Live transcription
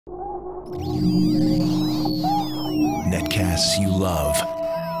Netcasts you love.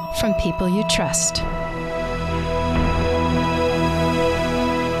 From people you trust.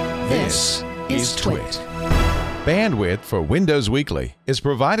 This is Twit. Bandwidth for Windows Weekly is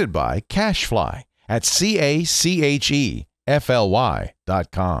provided by CacheFly at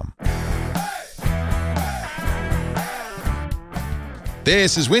CACHEFLY.com.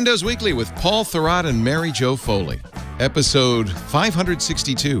 This is Windows Weekly with Paul Thurrott and Mary Jo Foley. Episode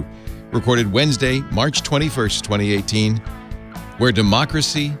 562, recorded Wednesday, March 21st, 2018, Where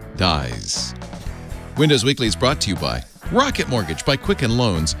Democracy Dies. Windows Weekly is brought to you by Rocket Mortgage by Quicken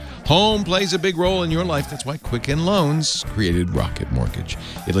Loans. Home plays a big role in your life. That's why Quicken Loans created Rocket Mortgage.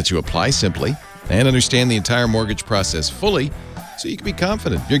 It lets you apply simply and understand the entire mortgage process fully so you can be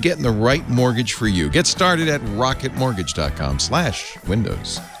confident you're getting the right mortgage for you. Get started at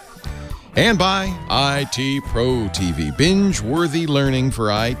rocketmortgage.com/windows. And by IT Pro TV, binge-worthy learning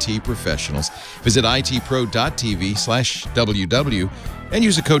for IT professionals. Visit itpro.tv/WW and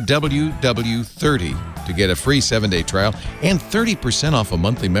use the code WW30 to get a free 7-day trial and 30% off a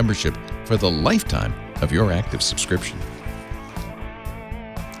monthly membership for the lifetime of your active subscription.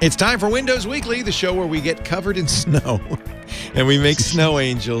 It's time for Windows Weekly, the show where we get covered in snow and we make snow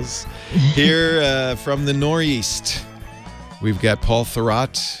angels. Here from the Northeast, we've got Paul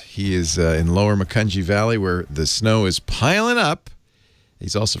Thurrott. He is in Lower Macungie Valley where the snow is piling up.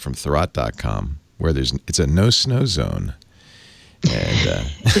 He's also from Thurrott.com where it's a no-snow zone.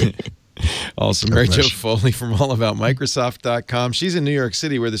 And also Mary Jo Foley from allaboutmicrosoft.com. She's in New York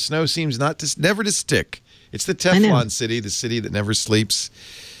City where the snow seems never to stick. It's the Teflon city, the city that never sleeps.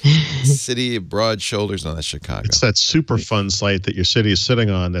 City of broad shoulders. No, that's Chicago. It's that super fun site that your city is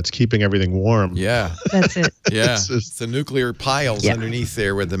sitting on that's keeping everything warm. Yeah. That's it. Yeah. It's the nuclear piles underneath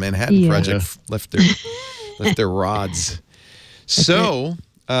there where the Manhattan Project left their rods. So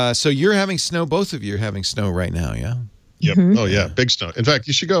you're having snow. Both of you are having snow right now, yeah? Yep. Oh, yeah. Big snow. In fact,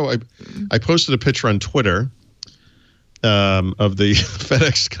 you should go. I posted a picture on Twitter of the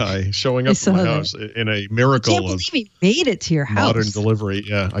FedEx guy showing up at my house in a miracle. I can't believe he made it to your house. Modern delivery.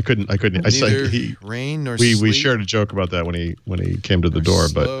 Yeah, I couldn't. Neither rain nor sleet. We shared a joke about that when he came to the door.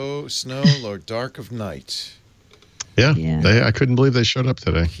 Snow or dark of night. Yeah. I couldn't believe they showed up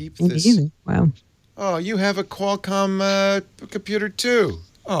today. Keep this. Wow. Oh, you have a Qualcomm computer too.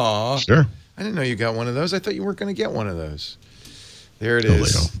 Oh, sure. I didn't know you got one of those. I thought you weren't going to get one of those. There it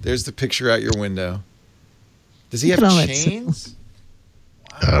is. There's the picture out your window. Does he have chains?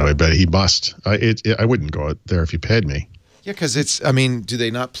 Wow. I bet he must. I wouldn't go out there if you paid me. Yeah, because do they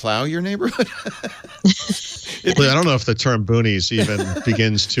not plow your neighborhood? Well, I don't know if the term boonies even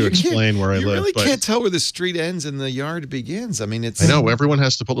begins to explain where I live. You really can't tell where the street ends and the yard begins. I mean, it's... I know. Everyone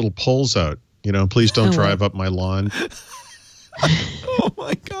has to put little poles out. Please don't drive up my lawn. Oh,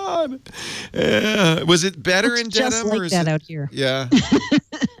 my God. Yeah. Was it better in Dedham? Just like that out here. Yeah.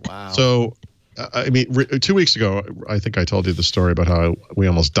 Wow. So... 2 weeks ago, I think I told you the story about how we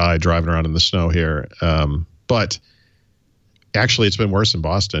almost died driving around in the snow here. But actually, it's been worse in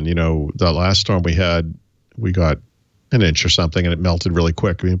Boston. The last storm we had, we got an inch or something, and it melted really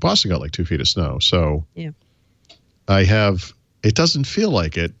quick. I mean, Boston got like 2 feet of snow. So yeah, it doesn't feel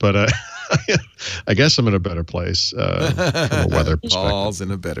like it, but I guess I'm in a better place from a weather perspective. Paul's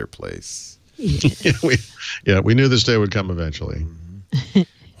in a better place. We knew this day would come eventually.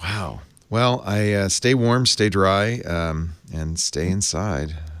 Wow. Well, I stay warm, stay dry, and stay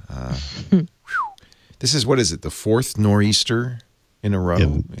inside. This is, what is it, the 4th nor'easter in a row?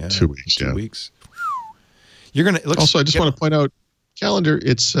 In 2 weeks, 2 weeks. You're gonna also. I just want to point out, calendar.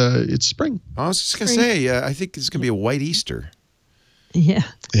 It's spring. I was just gonna say, I think it's gonna be a white Easter. Yeah.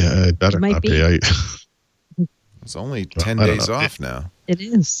 Yeah, it better not be. It's only 10 days off now. It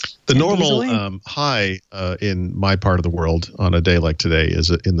is. The normal high in my part of the world on a day like today is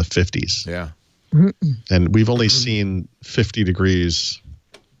in the 50s. Yeah. And we've only seen 50 degrees,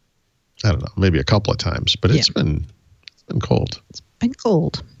 I don't know, maybe a couple of times, but it's been cold. It's been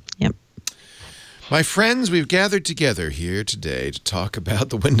cold. Yep. My friends, we've gathered together here today to talk about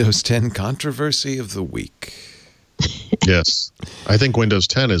the Windows 10 controversy of the week. Yes. I think Windows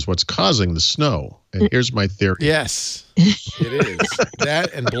 10 is what's causing the snow. And here's my theory. Yes, it is.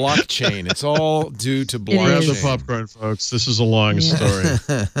 That and blockchain. It's all due to blockchain. Grab the popcorn, folks. This is a long story.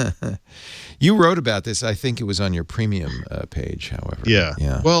 You wrote about this. I think it was on your premium page, however. Yeah.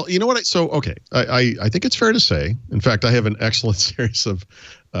 Well, you know what? I think it's fair to say. In fact, I have an excellent series of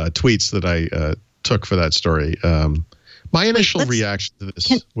tweets that I took for that story. My initial reaction to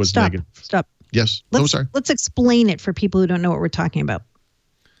this was negative. Stop. Yes. Let's explain it for people who don't know what we're talking about.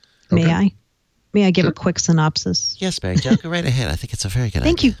 May I? May I give a quick synopsis? Yes, Mary Jo, go right ahead. I think it's a very good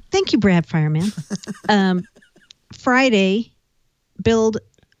Thank idea. you. Thank you, Brad Fireman. Friday, build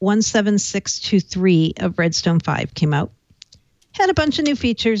 17623 of Redstone 5 came out. Had a bunch of new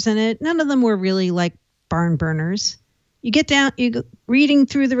features in it. None of them were really like barn burners. You get down, reading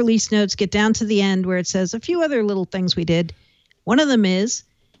through the release notes, get down to the end where it says a few other little things we did. One of them is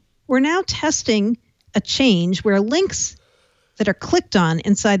we're now testing a change where links that are clicked on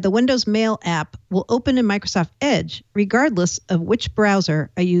inside the Windows Mail app will open in Microsoft Edge, regardless of which browser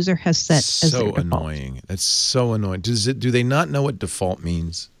a user has set as their So default. annoying. That's so annoying. Do they not know what default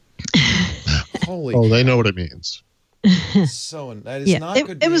means? Holy Oh, they know what it means. that is not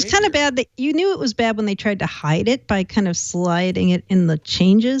good it was kind of behavior. bad that you knew it was bad when they tried to hide it by kind of sliding it in the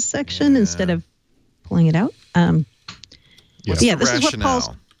changes section instead of pulling it out. What's the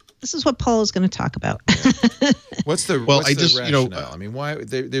rationale? This is what Paul is going to talk about. What's the rationale? I mean, why?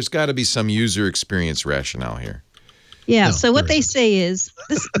 There's got to be some user experience rationale here. Yeah. No, So what there they isn't. say is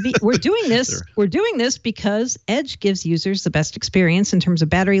we're doing this. We're doing this because Edge gives users the best experience in terms of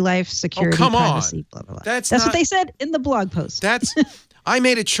battery life, security, come on. privacy, blah blah blah. That's what not- they said in the blog post. I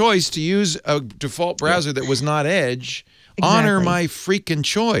made a choice to use a default browser that was not Edge. Honor Exactly. my freaking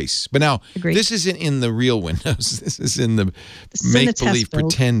choice. But now, Agreed. this isn't in the real Windows. This is in the This is in the make-believe test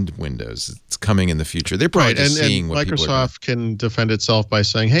build. pretend Windows. It's coming in the future. They're probably Right, just and seeing what people are doing. Microsoft can defend itself by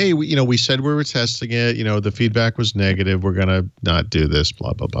saying, "Hey, we said we were testing it. The feedback was negative. We're gonna not do this.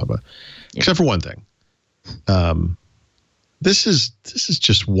 Blah blah blah blah." Except for one thing. This is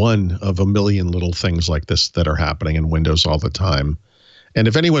just one of a million little things like this that are happening in Windows all the time. And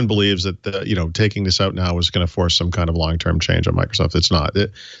if anyone believes that taking this out now is going to force some kind of long-term change on Microsoft, it's not.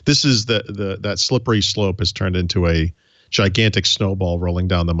 This is that slippery slope has turned into a gigantic snowball rolling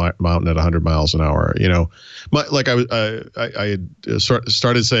down the mountain at 100 miles an hour. I had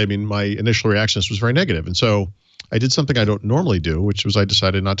started to say, my initial reaction was very negative, and so I did something I don't normally do, which was I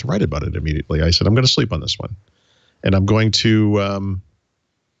decided not to write about it immediately. I said I'm going to sleep on this one, and I'm going to.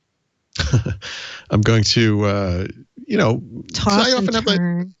 Toss I often and have that.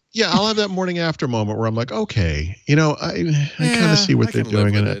 turn. Yeah, I'll have that morning after moment where I'm like, okay, I kind of see what they're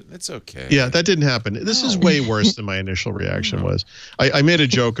doing in it. It's okay. Yeah, that didn't happen. This is way worse than my initial reaction was. I made a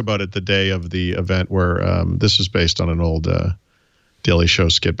joke about it the day of the event where this was based on an old Daily Show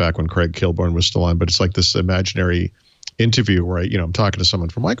skit back when Craig Kilborn was still on, but it's like this imaginary interview where I'm talking to someone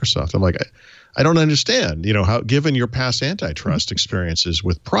from Microsoft. I'm like, I don't understand, how, given your past antitrust experiences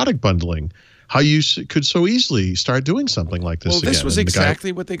with product bundling, how you could so easily start doing something like this Well, again. this was And the guy-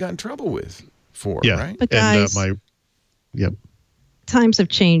 exactly what they got in trouble with right? But guys, Yep. times have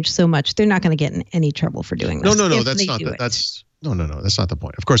changed so much. They're not going to get in any trouble for doing this. No, if that's they not do the, it. that's no, that's not the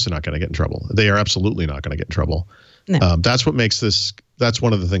point. Of course, they're not going to get in trouble. They are absolutely not going to get in trouble. No. That's what makes this. That's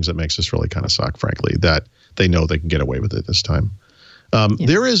one of the things that makes this really kind of suck, frankly. That they know they can get away with it this time.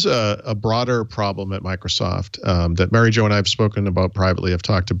 There is a broader problem at Microsoft that Mary Jo and I have spoken about privately. I've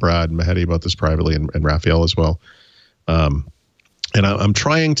talked to Brad and Mehdi about this privately, and Raphael as well. And I'm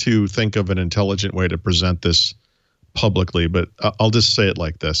trying to think of an intelligent way to present this publicly, but I'll just say it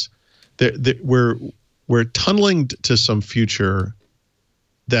like this: we're tunneling to some future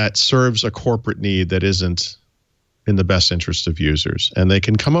that serves a corporate need that isn't in the best interest of users, and they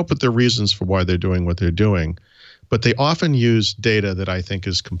can come up with their reasons for why they're doing what they're doing. But they often use data that I think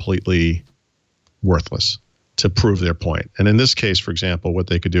is completely worthless to prove their point. And in this case, for example, what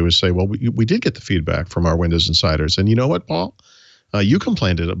they could do is say, well, we did get the feedback from our Windows insiders. And you know what, Paul? You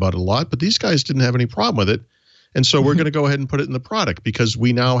complained about it a lot, but these guys didn't have any problem with it. And so we're going to go ahead and put it in the product because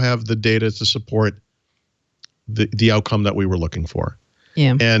we now have the data to support the outcome that we were looking for.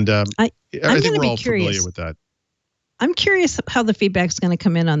 Yeah. And I think gonna we're be all curious. familiar with that. I'm curious how the feedback's going to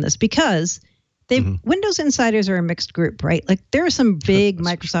come in on this because Windows insiders are a mixed group, right? Like there are some big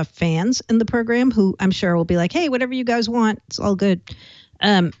Microsoft fans in the program who I'm sure will be like, hey, whatever you guys want, it's all good.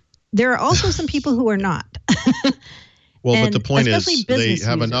 There are also some people who are not. Well, but And the point is especially they business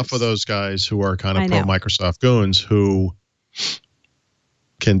have enough users. of those guys who are kind I of know. pro-Microsoft goons who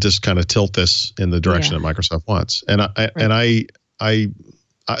can just kind of tilt this in the direction that Microsoft wants. And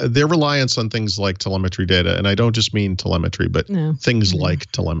their reliance on things like telemetry data, and I don't just mean telemetry, but things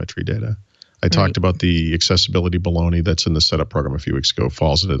like telemetry data. I talked about the accessibility baloney that's in the setup program a few weeks ago,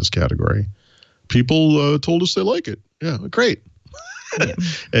 falls into this category. People told us they like it. Yeah, great. Yeah.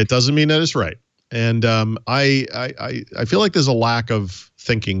 It doesn't mean that it's right. And I feel like there's a lack of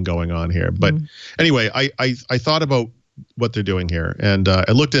thinking going on here. But anyway, I thought about what they're doing here, and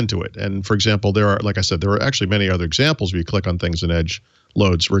I looked into it. And for example, there are actually many other examples where you click on things in Edge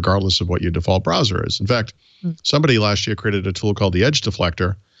loads regardless of what your default browser is. In fact, somebody last year created a tool called the Edge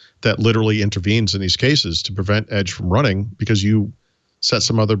Deflector that literally intervenes in these cases to prevent Edge from running because you set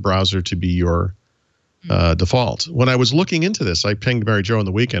some other browser to be your default. When I was looking into this, I pinged Mary Jo on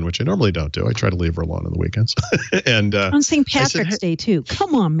the weekend, which I normally don't do. I try to leave her alone on the weekends. And on St. Patrick's Day too.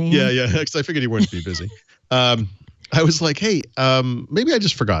 Come on, man. Yeah, because I figured he wouldn't be busy. I was like, hey, maybe I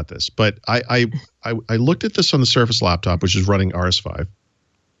just forgot this, but I looked at this on the Surface laptop, which is running RS5.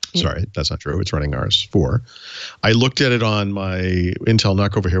 Yeah. Sorry, that's not true. It's running RS4. I looked at it on my Intel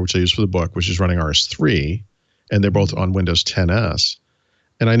NUC over here, which I use for the book, which is running RS3, and they're both on Windows 10s.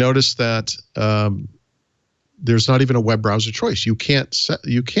 And I noticed that there's not even a web browser choice. You can't set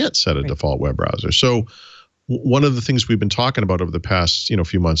a default web browser. So one of the things we've been talking about over the past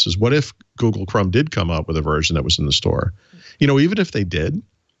few months is what if Google Chrome did come up with a version that was in the store? Even if they did,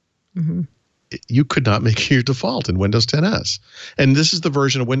 you could not make your default in Windows 10s. And this is the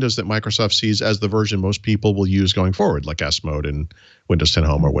version of Windows that Microsoft sees as the version most people will use going forward, like S Mode in Windows 10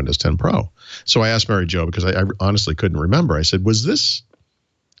 Home or Windows 10 Pro. So I asked Mary Jo, because I honestly couldn't remember. I said,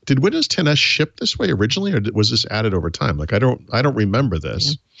 did Windows 10s ship this way originally, or was this added over time? Like, I don't remember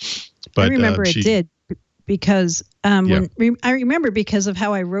this. Yeah. But I remember it did. Because I remember because of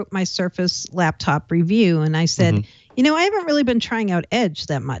how I wrote my Surface laptop review, and I said, I haven't really been trying out Edge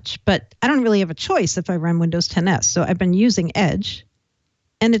that much, but I don't really have a choice if I run Windows 10s. So I've been using Edge,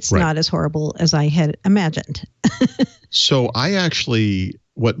 and it's not as horrible as I had imagined. So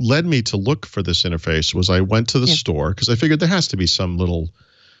what led me to look for this interface was I went to the store because I figured there has to be some little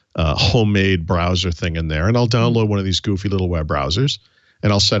homemade browser thing in there, and I'll download one of these goofy little web browsers.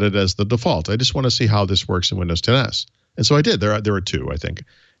 And I'll set it as the default. I just want to see how this works in Windows 10s. And so I did. There are two, I think.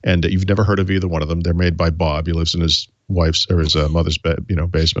 And you've never heard of either one of them. They're made by Bob. He lives in his wife's or his mother's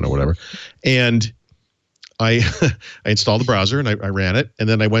basement or whatever. And I installed the browser and I ran it. And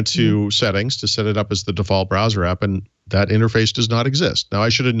then I went to settings to set it up as the default browser app. And that interface does not exist. Now, I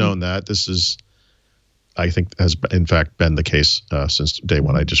should have known that. This is, I think, has in fact been the case since day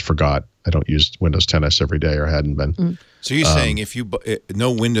one. I just forgot. I don't use Windows 10s every day, or hadn't been. So you're saying if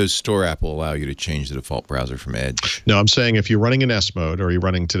no Windows Store app will allow you to change the default browser from Edge? No, I'm saying if you're running in S Mode or you're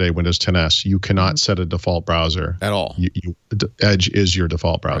running today Windows 10s, you cannot set a default browser. At all? Edge is your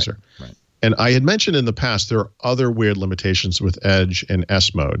default browser. Right. And I had mentioned in the past there are other weird limitations with Edge and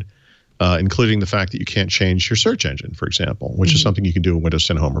S Mode, including the fact that you can't change your search engine, for example, which is something you can do in Windows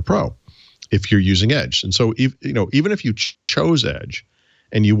 10 Home or Pro if you're using Edge. And so even if you chose Edge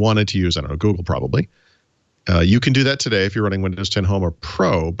and you wanted to use, I don't know, Google probably, you can do that today if you're running Windows 10 Home or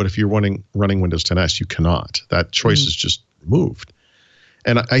Pro, but if you're running Windows 10s, you cannot. That choice is just removed.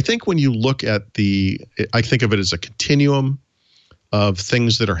 And I think when you look at I think of it as a continuum of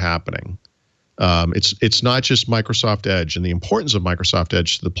things that are happening. It's not just Microsoft Edge and the importance of Microsoft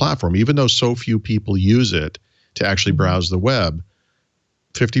Edge to the platform, even though so few people use it to actually browse the web.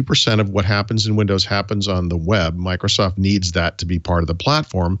 50% of what happens in Windows happens on the web. Microsoft needs that to be part of the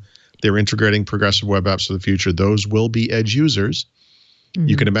platform. They're integrating progressive web apps for the future. Those will be Edge users.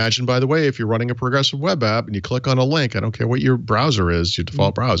 You can imagine, by the way, if you're running a progressive web app and you click on a link, I don't care what your browser is, your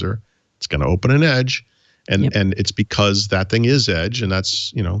default browser, it's going to open an Edge. And and it's because that thing is Edge, and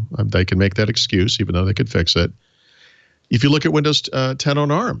that's, they can make that excuse, even though they could fix it. If you look at Windows 10 on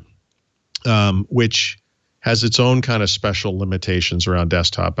ARM, which has its own kind of special limitations around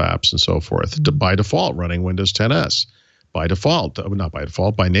desktop apps and so forth, by default running Windows 10s. By default, not by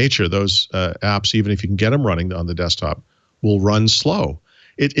default, by nature, those apps, even if you can get them running on the desktop, will run slow.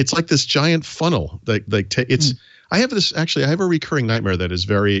 It's like this giant funnel. I have a recurring nightmare that is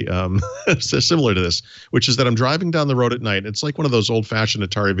very similar to this, which is that I'm driving down the road at night. It's like one of those old-fashioned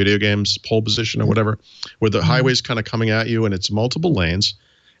Atari video games, pole position or whatever, where the highway's kind of coming at you and it's multiple lanes.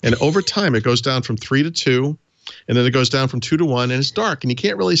 And over time, it goes down from 3 to 2, and then it goes down from 2 to 1, and it's dark, and you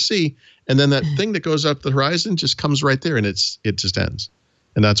can't really see. And then that thing that goes up the horizon just comes right there, and it just ends.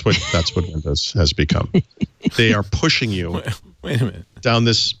 And that's what Windows has become. They are pushing you Wait a minute. down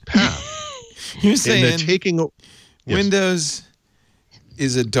this path. You're saying and they're taking Windows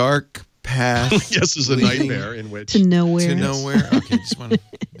is a dark path. Yes, is a nightmare in which to nowhere. To nowhere. Okay, just want to.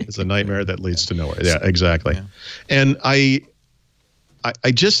 It's a nightmare that leads to nowhere. Yeah, exactly. Yeah. And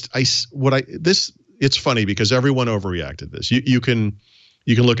it's funny because everyone overreacted this. You can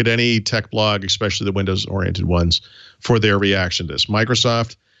look at any tech blog, especially the Windows-oriented ones, for their reaction to this.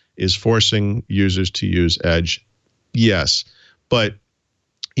 Microsoft is forcing users to use Edge. Yes. But,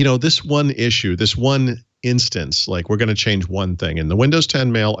 this one issue, this one instance, like we're going to change one thing, and the Windows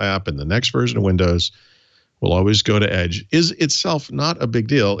 10 Mail app and the next version of Windows will always go to Edge, is itself not a big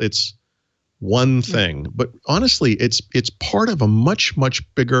deal. It's one thing. But honestly, it's part of a much, much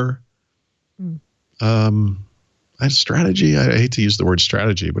bigger, I strategy. I hate to use the word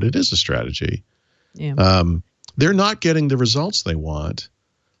strategy, but it is a strategy. Yeah. They're not getting the results they want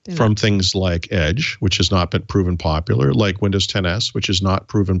from things like Edge, which has not been proven popular, like Windows 10s, which is not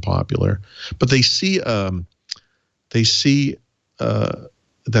proven popular. But they see that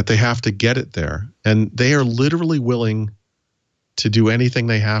they have to get it there, and they are literally willing to do anything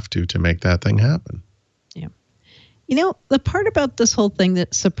they have to make that thing happen. Yeah. You know, the part about this whole thing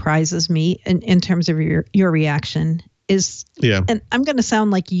that surprises me in terms of your reaction is, and I'm going to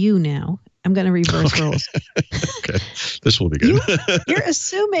sound like you now. I'm going to reverse roles. Okay. This will be good. You're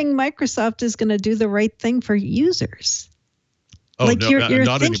assuming Microsoft is going to do the right thing for users. Oh, like no, you're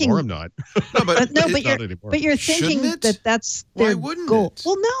not thinking, anymore. I'm not. But you're thinking that that's their goal. It?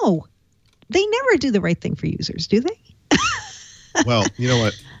 Well, no. They never do the right thing for users, do they? Well, you know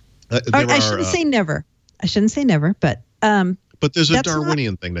what? I shouldn't say never. I shouldn't say never, but there's a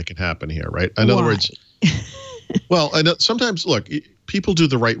Darwinian thing that can happen here, right? In other words, well, I know sometimes, look, people do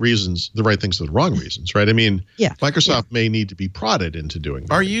the right things for the wrong reasons, right? I mean, Microsoft may need to be prodded into doing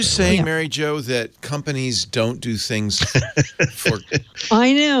that. Are you saying, Mary Jo, that companies don't do things to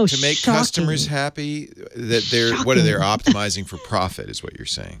make customers happy? That they're optimizing for profit is what you're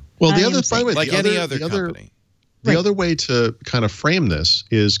saying. Well, the other, by the way, like any other company. The other way to kind of frame this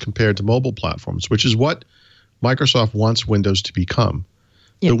is compared to mobile platforms, which is what Microsoft wants Windows to become.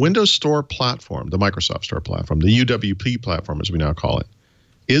 The Windows Store platform, the Microsoft Store platform, the UWP platform, as we now call it,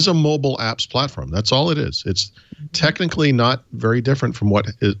 is a mobile apps platform. That's all it is. It's technically not very different from what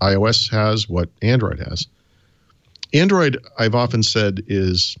iOS has, what Android has. Android, I've often said,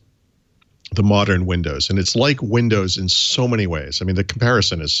 is the modern Windows, and it's like Windows in so many ways. I mean, the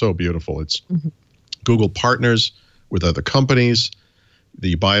comparison is so beautiful. It's Google partners with other companies.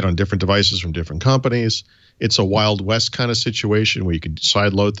 You buy it on different devices from different companies. It's a Wild West kind of situation where you can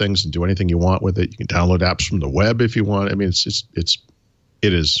sideload things and do anything you want with it. You can download apps from the web if you want. I mean, it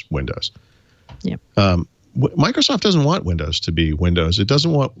is Windows. Yeah. Microsoft doesn't want Windows to be Windows. It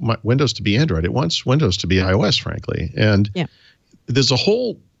doesn't want Windows to be Android. It wants Windows to be iOS, frankly. And there's a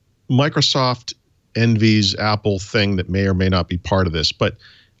whole Microsoft envies Apple thing that may or may not be part of this, but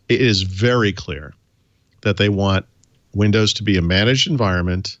it is very clear that they want Windows to be a managed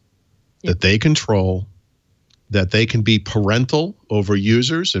environment that they control, that they can be parental over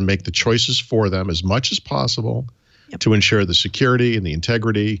users and make the choices for them as much as possible to ensure the security and the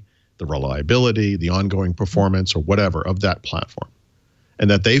integrity, the reliability, the ongoing performance, or whatever of that platform. And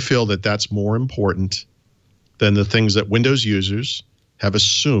that they feel that that's more important than the things that Windows users have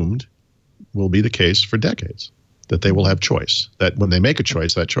assumed will be the case for decades, that they will have choice, that when they make a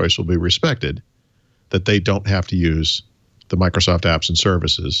choice, that choice will be respected, that they don't have to use the Microsoft apps and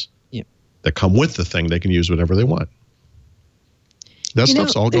services that come with the thing. They can use whatever they want. That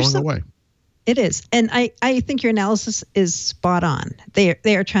stuff's all going away. It is. And I think your analysis is spot on. They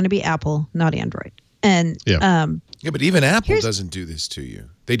are trying to be Apple, not Android. And but even Apple doesn't do this to you.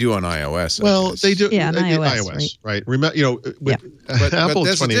 They do on iOS. Well, they do. On iOS, right? But Apple,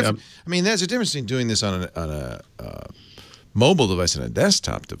 it's funny. I mean, there's a difference in doing this on a mobile device and a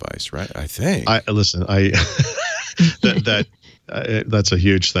desktop device, right? I think. That's a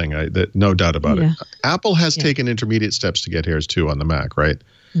huge thing. No doubt about it. Apple has taken intermediate steps to get here too on the Mac, right?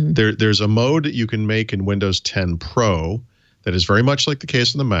 There's a mode that you can make in Windows 10 Pro that is very much like the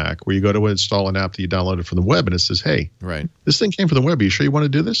case in the Mac, where you go to install an app that you downloaded from the web, and it says, "Hey, this thing came from the web. Are you sure you want to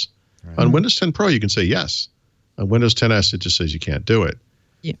do this?" On Windows 10 Pro, you can say yes. On Windows 10s, it just says you can't do it.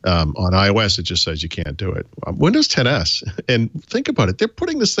 On iOS, it just says you can't do it. Windows 10s, and think about it, they're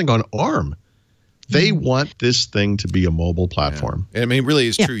putting this thing on ARM. They want this thing to be a mobile platform. I mean, it really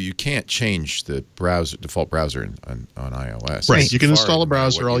is true. You can't change the default browser on iOS. Right. You can install a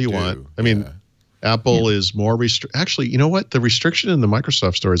browser all you want. I mean, Apple is more actually, you know what? The restriction in the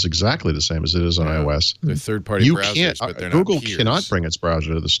Microsoft Store is exactly the same as it is on iOS. They're third-party browsers, but they're not Google cannot bring its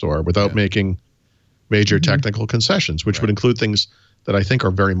browser to the store without making major technical concessions, which would include things that I think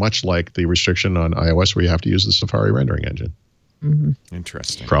are very much like the restriction on iOS, where you have to use the Safari rendering engine.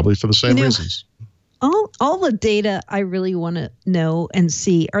 Interesting. Probably for the same reasons. All the data I really want to know and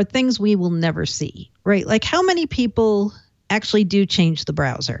see are things we will never see, right? Like how many people actually do change the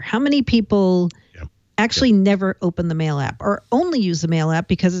browser? How many people actually never open the Mail app or only use the Mail app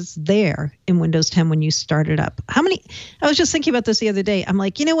because it's there in Windows 10 when you start it up? How many? I was just thinking about this the other day. I'm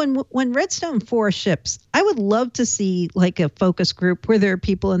like, when Redstone 4 ships, I would love to see like a focus group where there are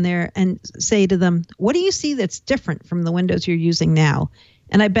people in there and say to them, what do you see that's different from the Windows you're using now?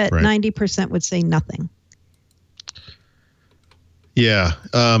 And I bet 90% would say nothing. Yeah.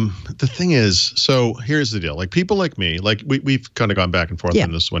 The thing is, so here's the deal. Like people like me, like we've kind of gone back and forth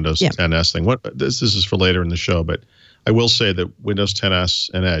on this Windows 10s thing. This is for later in the show, but I will say that Windows 10s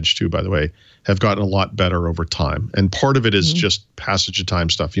and Edge too, by the way, have gotten a lot better over time. And part of it is just passage of time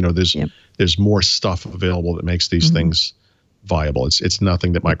stuff. You know, there's more stuff available that makes these things viable. It's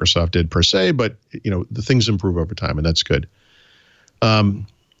nothing that Microsoft did per se, but you know, the things improve over time, and that's good.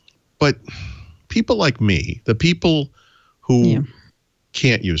 But people like me, the people who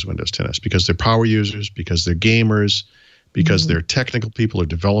can't use Windows 10s because they're power users, because they're gamers, because they're technical people or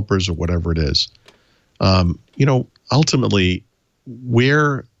developers or whatever it is. You know, ultimately,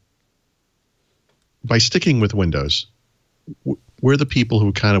 by sticking with Windows, we're the people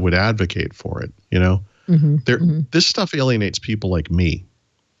who kind of would advocate for it. You know, this stuff alienates people like me.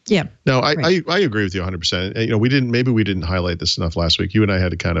 Yeah. No, I agree with you 100%. You know, maybe we didn't highlight this enough last week. You and I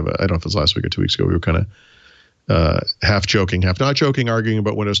had a kind of I don't know if it was last week or 2 weeks ago. We were kind of half joking, half not joking, arguing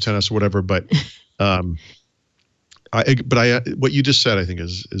about Windows 10s or whatever. But what you just said, I think,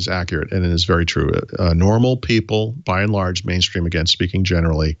 is accurate and it is very true. Normal people, by and large, mainstream, again, speaking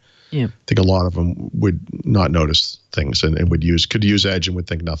generally, I think a lot of them would not notice things and could use Edge and would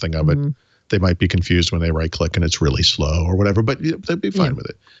think nothing of it. They might be confused when they right click and it's really slow or whatever, but they'd be fine with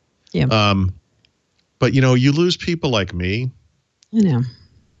it. Yeah. But you know, you lose people like me. I know.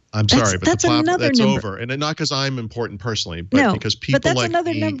 I'm sorry, but that's another number. Over. And not because I'm important personally, but because people like me. But that's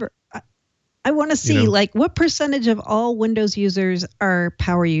another number. I want to see, you know, like, what percentage of all Windows users are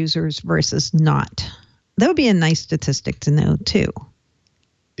power users versus not? That would be a nice statistic to know, too.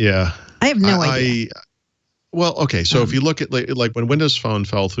 Yeah. I have no idea. Well, okay. So if you look at, like, when Windows Phone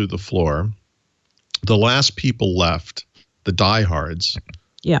fell through the floor, the last people left, the diehards,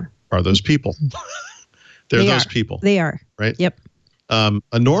 are those people. They're those people. They are. Right? Yep.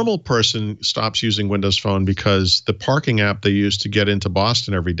 A normal person stops using Windows Phone because the parking app they use to get into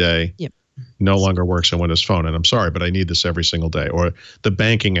Boston every day no longer works on Windows Phone. And I'm sorry, but I need this every single day. Or the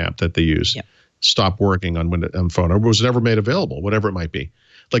banking app that they use stopped working on Windows Phone or was never made available, whatever it might be.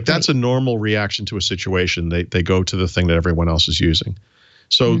 Like that's a normal reaction to a situation. They go to the thing that everyone else is using.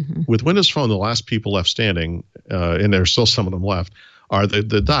 So with Windows Phone, the last people left standing, and there's still some of them left, are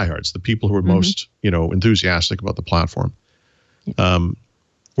the diehards, the people who are most enthusiastic about the platform.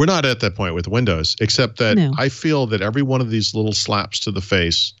 We're not at that point with Windows, except that I feel that every one of these little slaps to the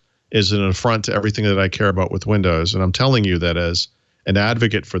face is an affront to everything that I care about with Windows. And I'm telling you that as an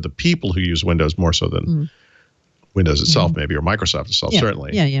advocate for the people who use Windows more so than Windows itself, maybe, or Microsoft itself,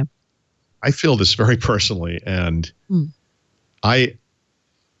 certainly. Yeah. I feel this very personally, and I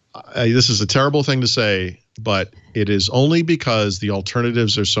this is a terrible thing to say, but it is only because the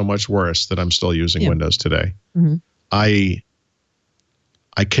alternatives are so much worse that I'm still using Windows today.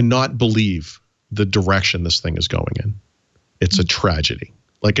 I cannot believe the direction this thing is going in. It's a tragedy.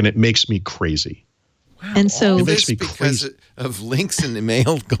 Like, and it makes me crazy. Wow, and so all this because of links in the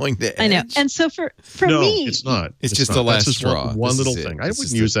mail going to Edge. I know. And so for no, me, it's not. It's just the last straw. One little thing. I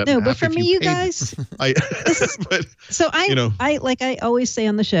wouldn't use that. No, but for me, you guys. I always say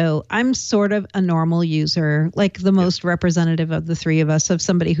on the show, I'm sort of a normal user, like the most representative of the three of us, of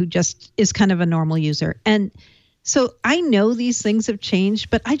somebody who just is kind of a normal user. And so I know these things have changed,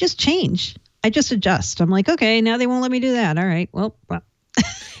 but I just change. I just adjust. I'm like, okay, now they won't let me do that. All right, well.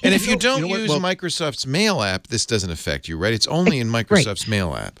 And if you don't use Microsoft's Mail app, this doesn't affect you, right? It's only in Microsoft's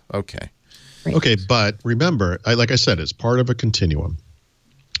Mail app. Okay. Right. Okay, but remember, like I said, it's part of a continuum.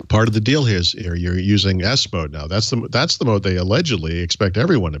 Part of the deal here is you're using S mode now. That's the mode they allegedly expect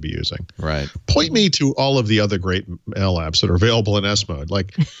everyone to be using. Right. Point me to all of the other great mail apps that are available in S mode.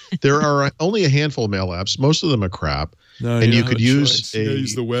 Like, there are only a handful of mail apps. Most of them are crap. No, and you could use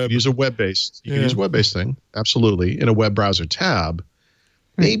the web. Use a web-based. You can use a web-based thing, absolutely, in a web browser tab.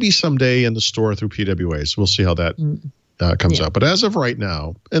 Maybe someday in the store through PWAs. We'll see how that comes out. But as of right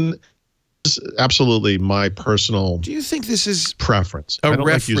now, and this is absolutely my personal. Do you think this is preference? A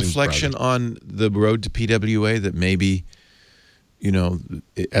reflection on the road to PWA that maybe, you know,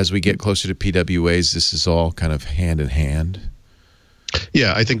 as we get closer to PWAs, this is all kind of hand in hand?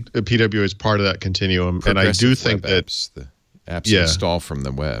 Yeah, I think PWA is part of that continuum, and I do think that the apps install from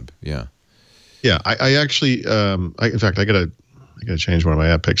the web. Yeah. Yeah, I actually, in fact, I got to change one of my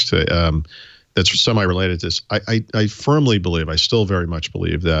app picks today. That's semi-related to this. I firmly believe, I still very much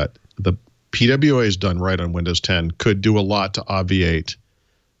believe that the PWA is done right on Windows 10 could do a lot to obviate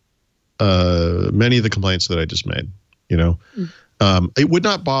many of the complaints that I just made. You know, it would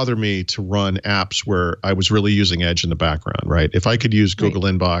not bother me to run apps where I was really using Edge in the background, right? If I could use Google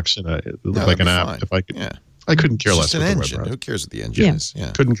Inbox and like an app, fine. If I could, I couldn't care less. It's an engine. Who cares what the engine is?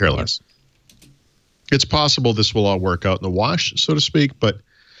 Yeah, couldn't care less. it's possible this will all work out in the wash, so to speak. But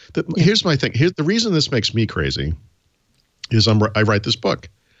here's my thing. The reason this makes me crazy is I write this book,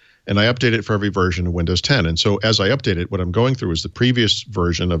 and I update it for every version of Windows 10. And so as I update it, what I'm going through is the previous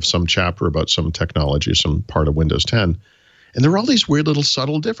version of some chapter about some technology, some part of Windows 10. And there are all these weird little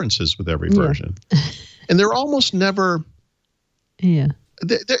subtle differences with every version. And they're almost never... Yeah.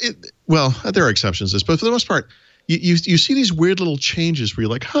 Well, there are exceptions to this, but for the most part, you see these weird little changes where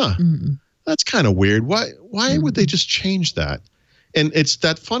you're like, that's kind of weird. Why would they just change that? And it's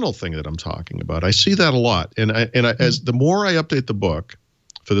that funnel thing that I'm talking about. I see that a lot. And as the more I update the book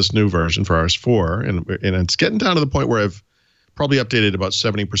for this new version for RS4, and it's getting down to the point where I've probably updated about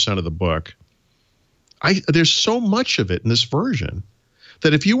 70% of the book, there's so much of it in this version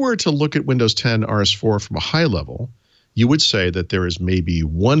that if you were to look at Windows 10 RS4 from a high level, you would say that there is maybe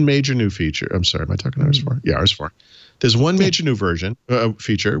one major new feature. I'm sorry, am I talking RS4? Yeah, RS4. There's one major new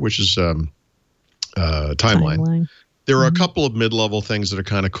feature, which is timeline. There are a couple of mid-level things that are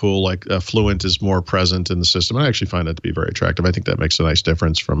kind of cool, like Fluent is more present in the system. I actually find that to be very attractive. I think that makes a nice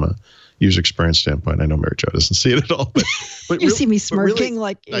difference from a user experience standpoint. I know Mary Jo doesn't see it at all, but you see me smirking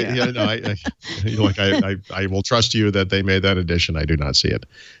really, I I will trust you that they made that addition. I do not see it.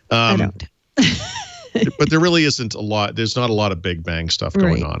 I don't. But there really isn't a lot. There's not a lot of big bang stuff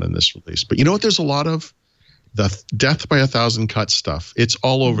going on in this release. But you know what? There's a lot of the death by 1,000 cuts stuff. It's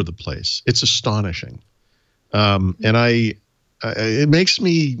all over the place. It's astonishing. And it makes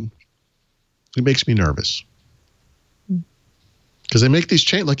me nervous because they make these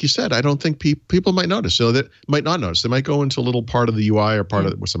changes. Like you said, I don't think people might notice. So that might not notice. They might go into a little part of the UI or part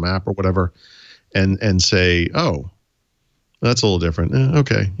of with some app or whatever, and say, "Oh, that's a little different."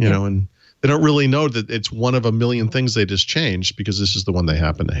 Okay, you know, and they don't really know that it's one of a million things they just changed because this is the one they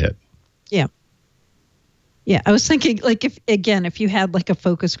happen to hit. Yeah. Yeah, I was thinking, like, if you had like a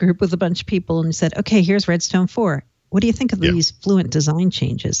focus group with a bunch of people and you said, okay, here's Redstone 4. What do you think of these Fluent design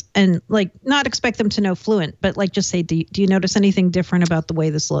changes? And like, not expect them to know Fluent, but like, just say, do you notice anything different about the way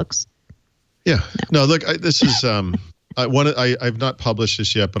this looks? Yeah. No, look, this is I've not published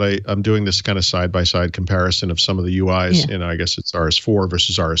this yet, but I'm doing this kind of side-by-side comparison of some of the UIs, and I guess it's RS4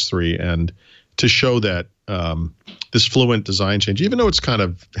 versus RS3, and to show that this Fluent design change, even though it's kind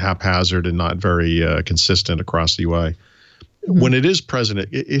of haphazard and not very consistent across the UI, when it is present,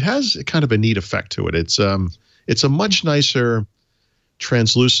 it has kind of a neat effect to it. It's a much nicer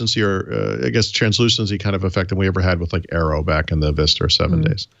translucency, or I guess translucency kind of effect than we ever had with like Aero back in the Vista 7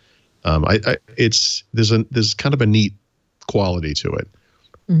 days. There's kind of a neat quality to it.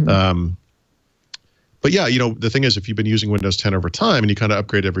 But yeah, you know, the thing is, if you've been using Windows 10 over time and you kind of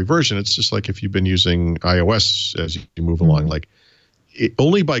upgrade every version, it's just like if you've been using iOS as you move along. Like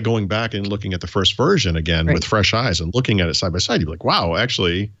only by going back and looking at the first version again with fresh eyes and looking at it side by side, you're like, wow,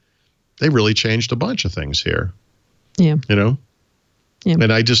 actually, they really changed a bunch of things here. Yeah. You know? Yeah.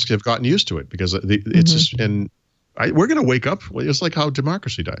 And I just have gotten used to it because it's just, and we're going to wake up. It's like how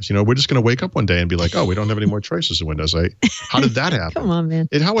democracy dies. You know, we're just going to wake up one day and be like, oh, we don't have any more choices in Windows 8. How did that happen? Come on, man.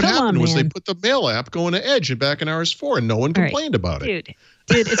 And how it happened was they put the mail app going to Edge and back in RS4 and no one complained about it.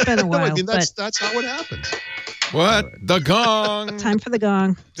 Dude, it's been a while. I mean, that's how it happens. What? The gong. Time for the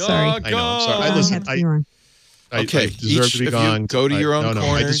gong. Sorry. I know. Sorry. I deserve to be gonged. Go to your own corners.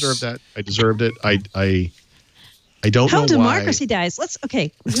 I deserve that. I deserved it. I don't know why. How democracy dies.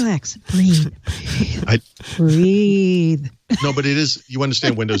 Relax, breathe. Breathe. No, but it is. You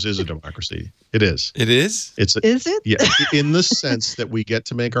understand, Windows is a democracy. It is. It is. Is it? Yeah, in the sense that we get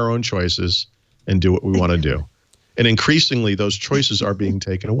to make our own choices and do what we want to do, and increasingly those choices are being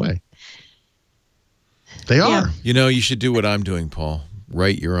taken away. They are. You know, you should do what I'm doing, Paul.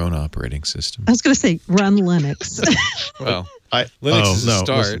 Write your own operating system. I was going to say, run Linux. Well, Linux is a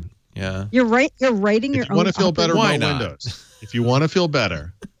start. Listen. Yeah, you're right. You're writing your own. If you want to feel better about Windows, if you want to feel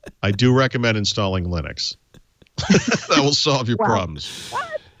better, I do recommend installing Linux. That will solve your problems.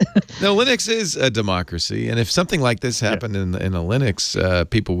 What? No, Linux is a democracy, and if something like this happened in a Linux,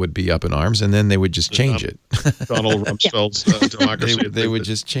 people would be up in arms, and then they would just change it. Donald Rumsfeld's democracy. They would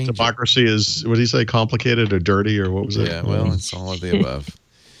just change it. Democracy is, what did he say, complicated or dirty, or what was it? Yeah, well, it's all of the above.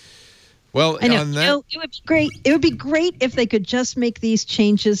 Well, I know. on that, it would be great. It would be great if they could just make these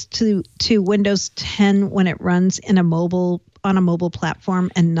changes to Windows 10 when it runs on a mobile platform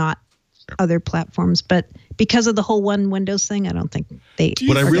and not other platforms. But because of the whole one Windows thing, I don't think they.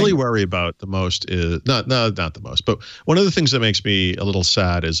 What I really worry about the most is not the most, but one of the things that makes me a little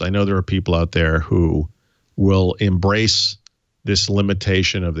sad is I know there are people out there who will embrace this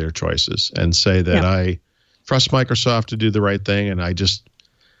limitation of their choices and say that I trust Microsoft to do the right thing, and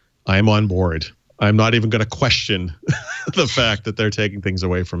I'm on board. I'm not even going to question the fact that they're taking things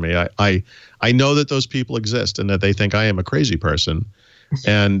away from me. I know that those people exist and that they think I am a crazy person.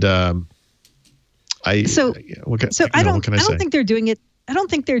 And I don't think they're doing it. I don't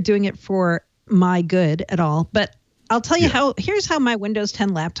think they're doing it for my good at all. But I'll tell you here's how my Windows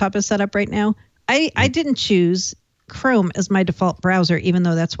 10 laptop is set up right now. I didn't choose Chrome as my default browser, even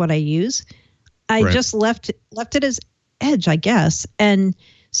though that's what I use. I just left it as Edge, I guess. And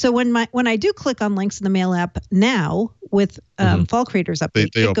so when I do click on links in the Mail app now with Fall Creators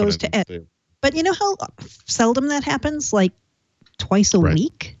Update, it goes to Edge. But you know how seldom that happens? Like twice a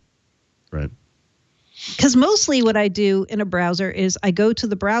week? Right. Because mostly what I do in a browser is I go to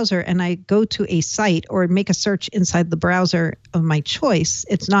the browser and I go to a site or make a search inside the browser of my choice.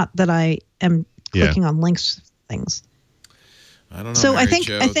 It's not that I am clicking on links things. I don't know. So Mary I think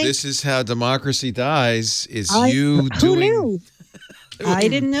this is how democracy dies. Who knew? I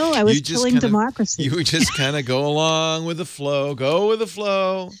didn't know. I was killing democracy. You just kind of go along with the flow. Go with the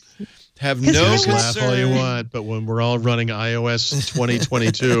flow. Have no concern. Laugh all you want, but when we're all running iOS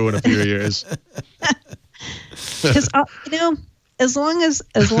 2022 in a few years, because as long as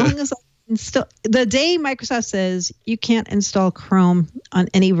I install, the day Microsoft says you can't install Chrome on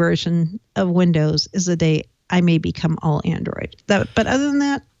any version of Windows is the day I may become all Android. But other than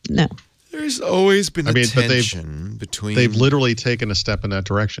that, no. There's always been a tension between. They've literally taken a step in that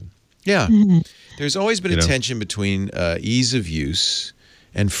direction. Yeah, there's always been a tension between ease of use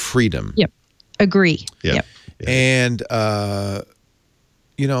and freedom. Yep. Agree. Yep. And, I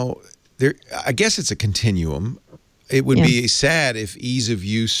guess it's a continuum. It would be sad if ease of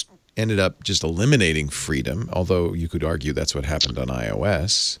use ended up just eliminating freedom, although you could argue that's what happened on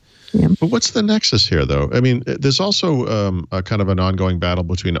iOS. Yeah. But what's the nexus here, though? I mean, there's also a kind of an ongoing battle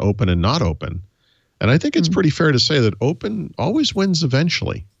between open and not open. And I think it's pretty fair to say that open always wins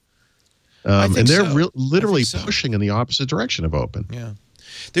eventually. And they're literally pushing in the opposite direction of open. Yeah.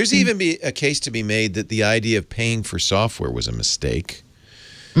 There's even a case to be made that the idea of paying for software was a mistake.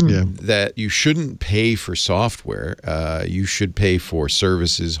 Yeah. That you shouldn't pay for software. You should pay for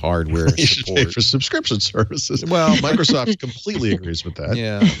services, hardware, you should pay for subscription services. Well, Microsoft completely agrees with that.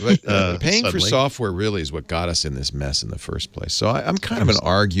 Yeah, but paying for software really is what got us in this mess in the first place. So I'm kind of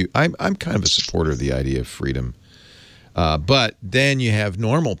I'm kind of a supporter of the idea of freedom. But then you have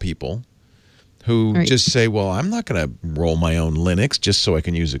normal people who just say, well, I'm not going to roll my own Linux just so I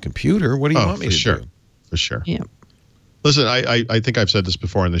can use a computer. What do you want me to do? For sure. Yeah. Listen, I think I've said this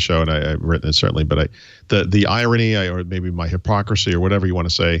before in the show, and I've written it certainly, but the irony or maybe my hypocrisy or whatever you want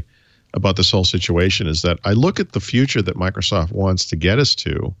to say about this whole situation is that I look at the future that Microsoft wants to get us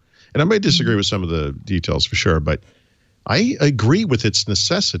to, and I may disagree with some of the details for sure, but I agree with its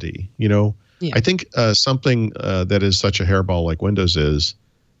necessity. I think something that is such a hairball like Windows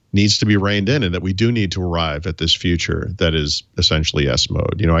needs to be reined in, and that we do need to arrive at this future that is essentially S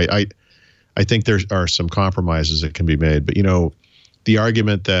mode. I think there are some compromises that can be made, but the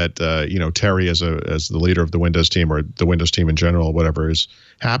argument that Terry as the leader of the Windows team or the Windows team in general, whatever, is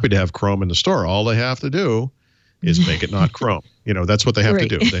happy to have Chrome in the store. All they have to do is make it not Chrome. That's what they have to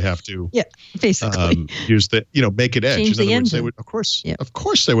do. They have to basically use make it Edge. Change in other the words, engine. of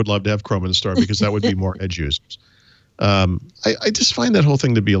course they would love to have Chrome in the store because that would be more Edge users. I just find that whole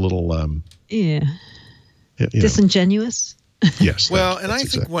thing to be a little disingenuous. Yes. Well, and I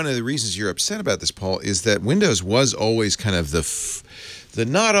think one of the reasons you're upset about this, Paul, is that Windows was always kind of the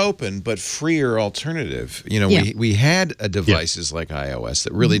not open but freer alternative. We had devices like iOS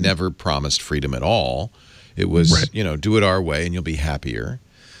that really never promised freedom at all. It was, do it our way and you'll be happier.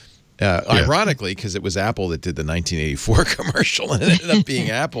 Ironically, because it was Apple that did the 1984 commercial, and it ended up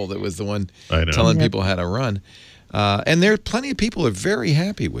being Apple that was the one telling people how to run. And there are plenty of people who are very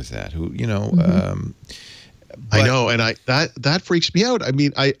happy with that. Who I know, and that freaks me out. I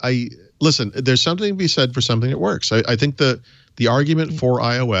mean, I listen. There's something to be said for something that works. I think the argument for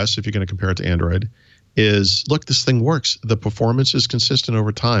iOS, if you're going to compare it to Android, is look, this thing works. The performance is consistent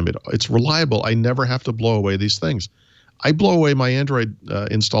over time. It's reliable. I never have to blow away these things. I blow away my Android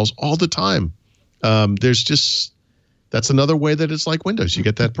installs all the time. That's another way that it's like Windows. You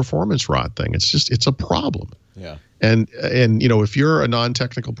get that performance rot thing. It's a problem. Yeah. And if you're a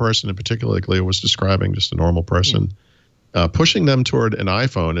non-technical person, in particular, like Leo was describing, just a normal person, pushing them toward an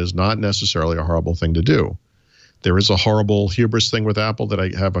iPhone is not necessarily a horrible thing to do. There is a horrible hubris thing with Apple that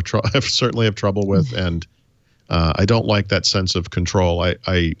I certainly have trouble with, and I don't like that sense of control.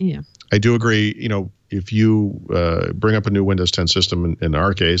 I do agree. If you bring up a new Windows 10 system in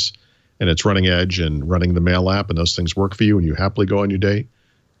our case, and it's running Edge and running the Mail app, and those things work for you, and you happily go on your day,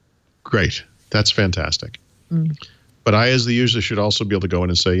 great. That's fantastic. But I, as the user, should also be able to go in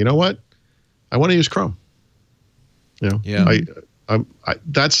and say, you know what? I want to use Chrome. You know, Yeah.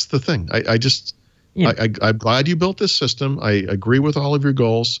 That's the thing. Yeah. I'm glad you built this system. I agree with all of your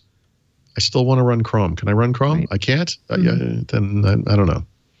goals. I still want to run Chrome. Can I run Chrome? Right. I can't. Yeah, then I don't know.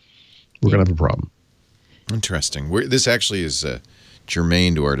 We're gonna have a problem. Interesting. This actually is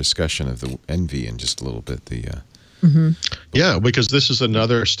germane to our discussion of the envy in just a little bit. Yeah, because this is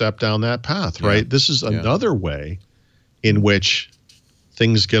another step down that path, right? Yeah. This is another way in which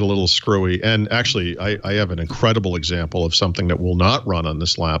things get a little screwy. And actually, I have an incredible example of something that will not run on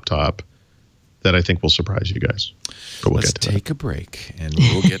this laptop that I think will surprise you guys. But Let's take a break, and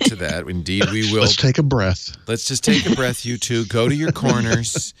we'll get to that. Indeed, we will. Let's take a breath. Let's just take a breath, you two. Go to your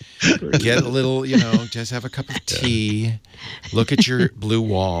corners. Get a little, just have a cup of tea. Look at your blue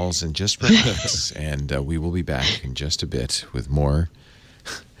walls and just relax. And we will be back in just a bit with more.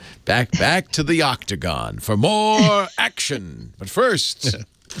 Back to the octagon for more action. But first,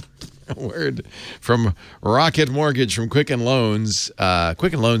 a word from Rocket Mortgage from Quicken Loans.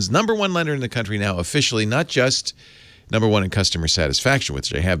 Quicken Loans, #1 lender in the country now, officially, not just #1 in customer satisfaction, which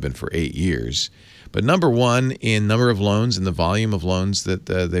they have been for 8 years, but #1 in number of loans and the volume of loans that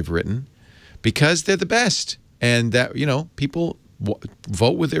they've written, because they're the best. And that, people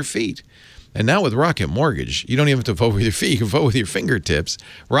vote with their feet. And now with Rocket Mortgage, you don't even have to vote with your feet. You can vote with your fingertips.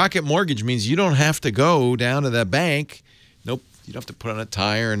 Rocket Mortgage means you don't have to go down to the bank. Nope. You don't have to put on a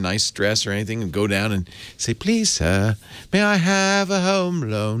tie or a nice dress or anything and go down and say, "Please, sir, may I have a home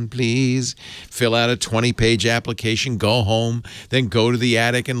loan, please?" Fill out a 20-page application, go home, then go to the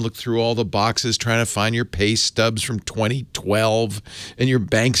attic and look through all the boxes trying to find your pay stubs from 2012 and your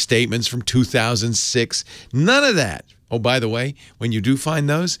bank statements from 2006. None of that. Oh, by the way, when you do find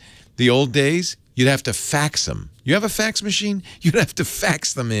those, the old days, you'd have to fax them. You have a fax machine? You'd have to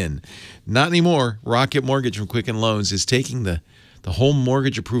fax them in. Not anymore. Rocket Mortgage from Quicken Loans is taking the whole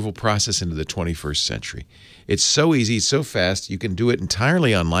mortgage approval process into the 21st century. It's so easy, it's so fast. You can do it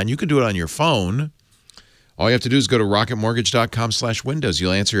entirely online. You can do it on your phone. All you have to do is go to rocketmortgage.com/windows.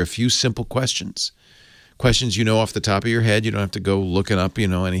 You'll answer a few simple questions. Questions you know off the top of your head. You don't have to go looking up,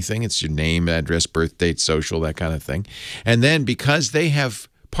 anything. It's your name, address, birth date, social, that kind of thing. And then because they have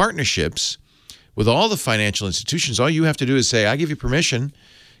partnerships with all the financial institutions, all you have to do is say, "I give you permission.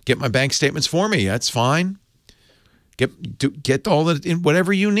 Get my bank statements for me." That's fine. Get all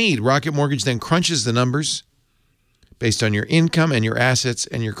whatever you need. Rocket Mortgage then crunches the numbers based on your income and your assets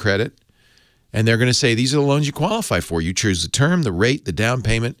and your credit. And they're going to say, these are the loans you qualify for. You choose the term, the rate, the down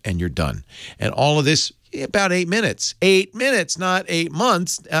payment, and you're done. And all of this, about 8 minutes. 8 minutes, not 8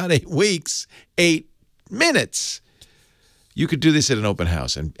 months, not 8 weeks. 8 minutes. You could do this at an open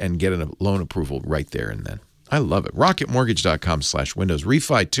house and get a loan approval right there and then. I love it. Rocketmortgage.com/windows.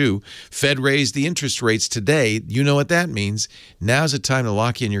 Refi 2. Fed raised the interest rates today. You know what that means. Now's the time to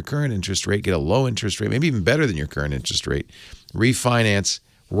lock in your current interest rate, get a low interest rate, maybe even better than your current interest rate. Refinance.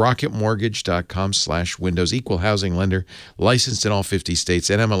 Rocketmortgage.com/windows. Equal housing lender. Licensed in all 50 states.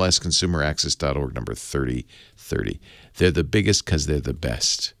 NMLSconsumeraccess.org, number 3030. They're the biggest because they're the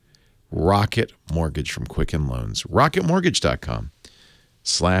best. Rocket Mortgage from Quicken Loans.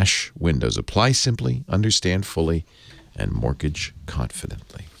 Rocketmortgage.com/windows. Apply simply, understand fully, and mortgage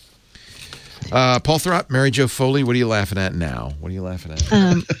confidently. Paul Thurrott, Mary Jo Foley, what are you laughing at now? What are you laughing at?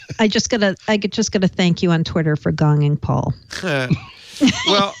 I just gotta thank you on Twitter for gonging Paul.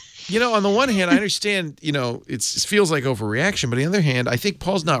 Well, on the one hand, I understand, it feels like overreaction, but on the other hand, I think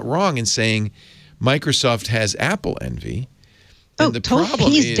Paul's not wrong in saying Microsoft has Apple envy. And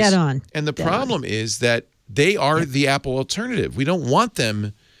he's dead on. And the problem is that they are the Apple alternative. We don't want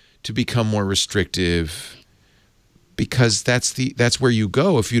them to become more restrictive because that's where you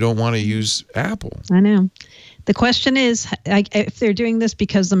go if you don't want to use Apple. I know. The question is, if they're doing this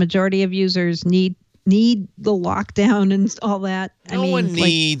because the majority of users need the lockdown and all that. No one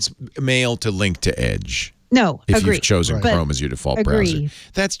needs mail to link to Edge. No, if you've chosen Chrome as your default browser.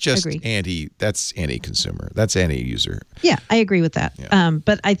 That's just that's anti-consumer. That's anti-user. Yeah, I agree with that. Yeah.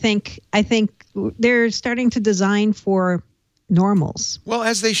 But I think they're starting to design for normals. Well,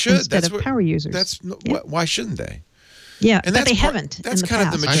 as they should. Instead of power users. Why shouldn't they? Yeah, but they haven't. That's kind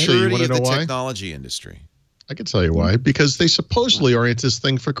of the maturity of the technology industry. I can tell you why. Because they supposedly orient this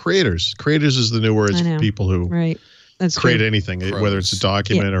thing for creators. Creators is the new word for people who create anything, whether it's a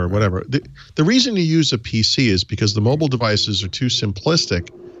document or whatever. The reason you use a PC is because the mobile devices are too simplistic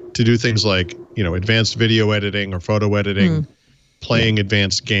to do things like, advanced video editing or photo editing, playing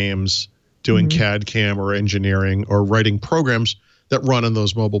advanced games, doing CAD CAM or engineering, or writing programs that run on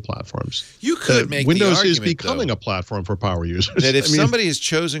those mobile platforms. You could make Windows the argument, is becoming a platform for power users. That if somebody has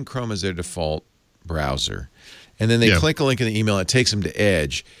chosen Chrome as their default browser, and then they click a link in the email, it takes them to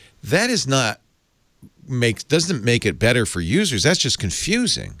Edge, that is not doesn't make it better for users. That's just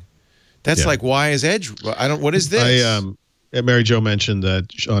confusing. That's like, why is Edge? What is this? Mary Jo mentioned that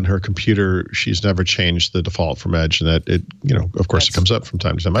on her computer, she's never changed the default from Edge, and that it, of course, it comes up from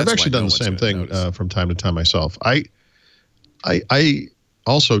time to time. I've actually done the same thing from time to time myself. I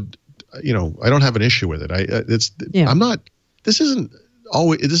also, I don't have an issue with it. I'm not. This isn't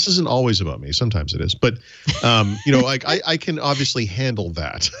always about me. Sometimes it is, but I can obviously handle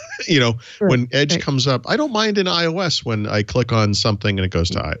that. When Edge comes up, I don't mind in iOS when I click on something and it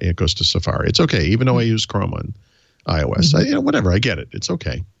goes to Safari. It's okay, even though I use Chrome on iOS. Whatever. I get it. It's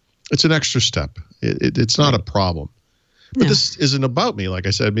okay. It's an extra step. It's not a problem. But this isn't about me. Like I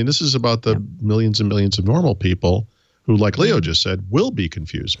said, this is about the millions and millions of normal people who, like Leo just said, will be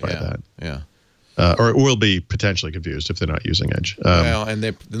confused by that. Yeah. Or will be potentially confused if they're not using Edge. Well, and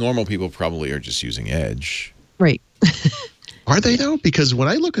the normal people probably are just using Edge. Right. Are they though? Because when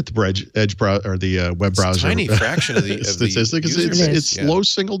I look at the Edge browser or the web browser, a tiny fraction of the statistics, it's low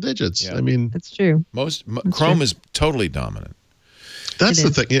single digits. Yeah. That's true. Chrome is totally dominant. That's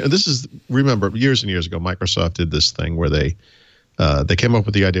the thing. Remember years and years ago, Microsoft did this thing where they came up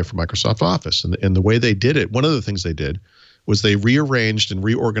with the idea for Microsoft Office, and the way they did it, one of the things they did was they rearranged and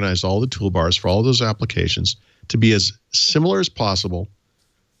reorganized all the toolbars for all those applications to be as similar as possible.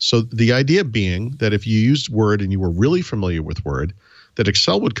 So the idea being that if you used Word and you were really familiar with Word, that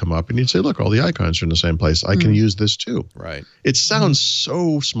Excel would come up and you'd say, look, all the icons are in the same place. I can use this too. Right. It sounds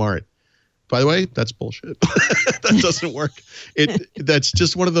so smart. By the way, that's bullshit. That doesn't work. That's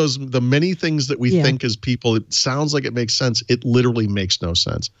just one of the many things that we think as people, it sounds like it makes sense. It literally makes no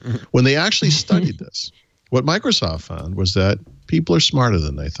sense. When they actually studied this, what Microsoft found was that people are smarter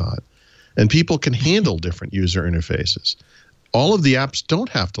than they thought, and people can handle different user interfaces. All of the apps don't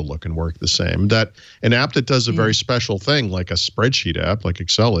have to look and work the same. That an app that does a very special thing, like a spreadsheet app, like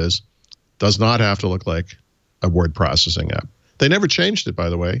Excel is, does not have to look like a word processing app. They never changed it, by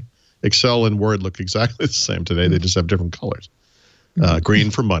the way. Excel and Word look exactly the same today. They just have different colors. Green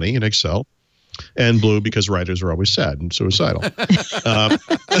for money in Excel, and blue because writers are always sad and suicidal.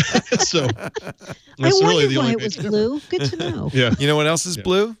 So I wondered why it was blue. Good to know. Yeah. You know what else is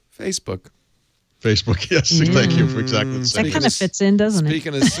blue? Facebook. Facebook, yes. Thank you for exactly the same. That kind of fits in, doesn't it?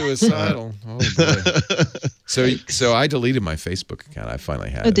 Speaking of suicidal, oh boy. So I deleted my Facebook account. I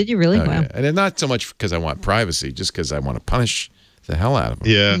finally had it. Oh, did you really? Wow. Yeah. And not so much because I want privacy, just because I want to punish the hell out of them.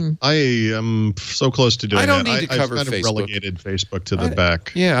 Yeah, I am so close to doing that. I don't need to cover I've kind Facebook. of relegated Facebook to the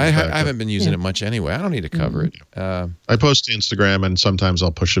back. Yeah, I haven't been using it much anyway. I don't need to cover it. I post to Instagram, and sometimes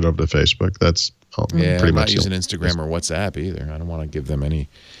I'll push it over to Facebook. That's pretty I'm much not using Instagram or WhatsApp either. I don't want to give them any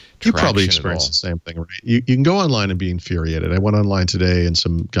You probably experience the same thing, right? You can go online and be infuriated. I went online today, and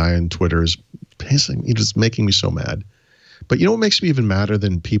some guy on Twitter is basically just making me so mad. But you know what makes me even madder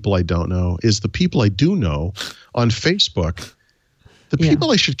than people I don't know is the people I do know on Facebook. The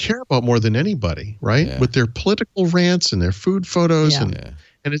people I should care about more than anybody, right? Yeah. With their political rants and their food photos, and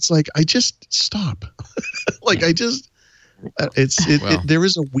it's like, I just stop. There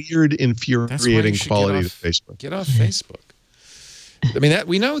is a weird, infuriating quality to Facebook. Get off Facebook. I mean,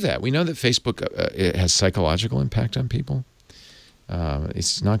 we know that Facebook it has psychological impact on people.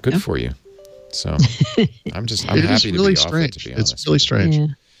 It's not good for you. So I'm happy to be off it, to be honest. It's really strange. Yeah.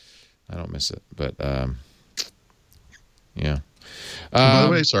 I don't miss it, but yeah. By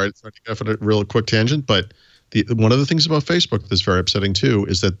the way, sorry to go for a real quick tangent, but one of the things about Facebook that's very upsetting too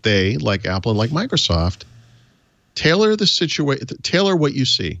is that they, like Apple and like Microsoft, tailor what you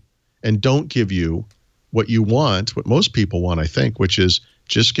see, and don't give you what you want, what most people want, I think, which is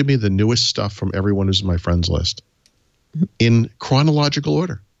just give me the newest stuff from everyone who's in my friends list in chronological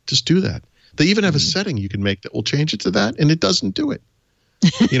order. Just do that. They even have a setting you can make that will change it to that, and it doesn't do it.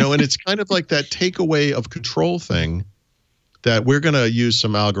 And it's kind of like that takeaway of control thing that we're going to use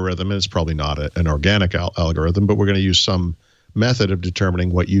some algorithm, and it's probably not an organic algorithm, but we're going to use some method of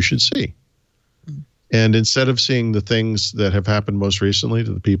determining what you should see. And instead of seeing the things that have happened most recently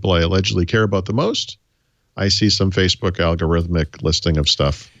to the people I allegedly care about the most, I see some Facebook algorithmic listing of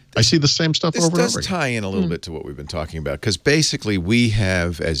stuff. I see the same stuff over and over again. This does tie in a little bit to what we've been talking about, because basically we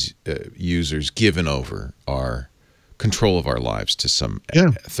have, as users, given over our control of our lives to some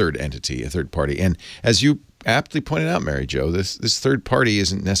third entity, a third party. And as you aptly pointed out, Mary Jo, this third party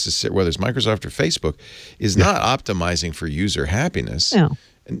isn't necessary, whether it's Microsoft or Facebook, is not optimizing for user happiness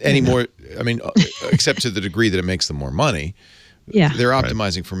anymore. I mean, except to the degree that it makes them more money. Yeah, they're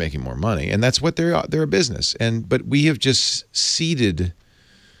optimizing for making more money, and that's what they're a business. But we have just ceded.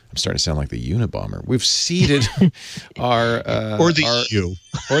 I'm starting to sound like the Unabomber. We've ceded our or the EU.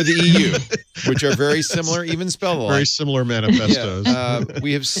 or the EU, which are very similar, even spelled alike. Very similar manifestos.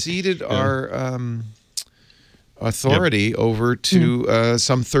 We have ceded our authority over to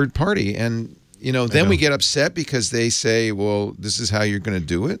some third party, and then we get upset because they say, "Well, this is how you're going to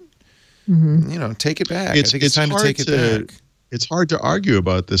do it." Take it back. I think it's time to take it back. It's hard to argue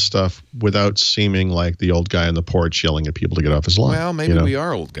about this stuff without seeming like the old guy on the porch yelling at people to get off his lawn. Well, maybe we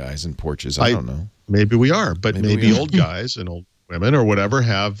are old guys in porches. I don't know. Maybe we are, but maybe old guys and old women or whatever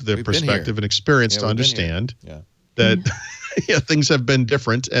have the perspective and experience to understand that things have been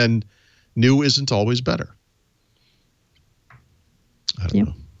different and new isn't always better. I don't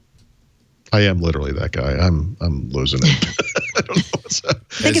know. I am literally that guy. I'm losing it. I don't know what's up.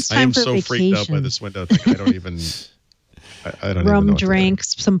 I think it's time for so vacation. Freaked out by this window thing. I don't even. I don't Rum even know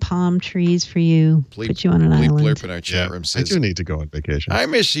drinks, some palm trees for you. Put you on an island. Blurp in our chat room says, I do need to go on vacation. I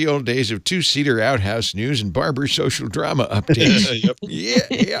miss the old days of two-seater outhouse news and barber social drama updates.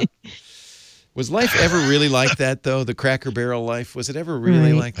 Yeah. Was life ever really like that, though? The Cracker Barrel life? Was it ever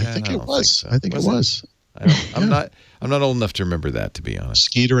really like that? I think it was. So. I think it was. I'm not old enough to remember that, to be honest.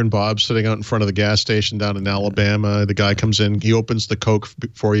 Skeeter and Bob sitting out in front of the gas station down in Alabama. The guy comes in, he opens the Coke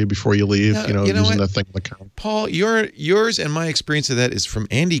for you before you leave. Using that thing on the counter. Paul, yours and my experience of that is from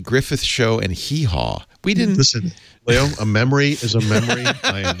Andy Griffith's show and Hee Haw. We didn't listen. Leo, a memory is a memory.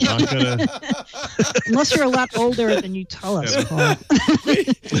 I am not gonna. Unless you're a lot older than you tell us, Paul.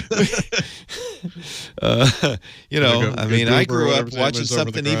 I grew up watching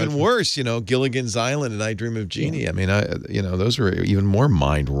something even worse. Gilligan's Island and I Dream of Jeannie. I mean, those were even more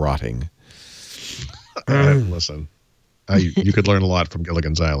mind-rotting. Listen, you could learn a lot from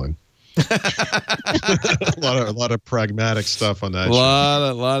Gilligan's Island. a lot of pragmatic stuff on that. A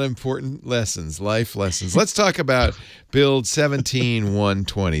lot of important lessons, life lessons. Let's talk about Build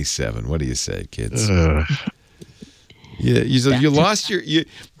 17-127. What do you say, kids? You lost your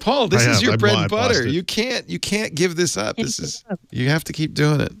Paul. This is your bread and butter. You can't give this up. You have to keep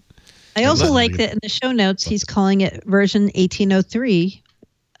doing it. I also like that in the show notes he's calling it version 1803,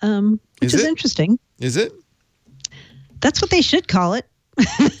 which is interesting. Is it? That's what they should call it.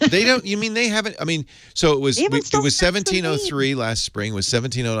 They don't. You mean they haven't? I mean, so it was 1703 last spring. It was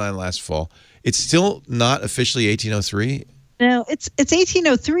 1709 last fall. It's still not officially 1803. No, it's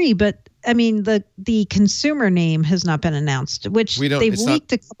 1803, but I mean the consumer name has not been announced, which they've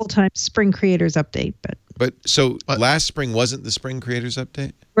leaked a couple times. Spring Creators Update, but so last spring wasn't the Spring Creators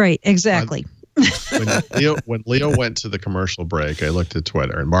Update, right? Exactly. When Leo went to the commercial break, I looked at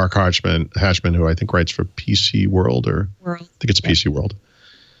Twitter, and Mark Hatchman, who I think writes for PC World, I think it's PC World,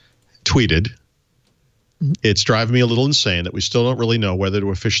 tweeted, "It's driving me a little insane that we still don't really know whether to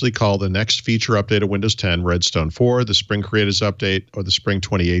officially call the next feature update of Windows 10 Redstone 4, the Spring Creators Update, or the Spring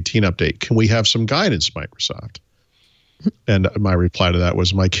 2018 Update. Can we have some guidance, Microsoft?" And my reply to that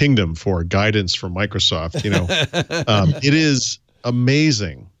was, "My kingdom for guidance from Microsoft." It is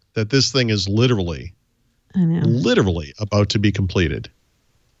amazing that this thing is literally about to be completed,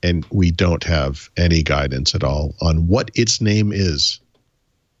 and we don't have any guidance at all on what its name is.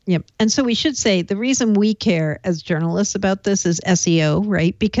 Yep. And so we should say the reason we care as journalists about this is SEO,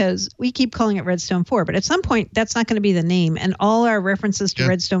 right? Because we keep calling it Redstone 4, but at some point that's not going to be the name, and all our references to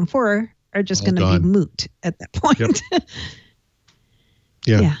Redstone 4 are just going to be moot at that point. Yep.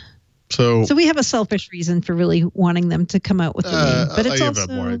 Yeah. So we have a selfish reason for really wanting them to come out with the name, but it's also I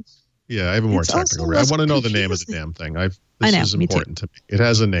have a more technical. I want to know the name of the damn thing. This is important to me. It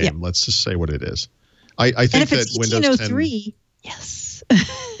has a name. Yeah. Let's just say what it is. I think and if that it's Windows 1803, yes.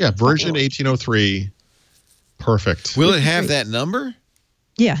 Yeah, version 1803. Perfect. Will it have that number?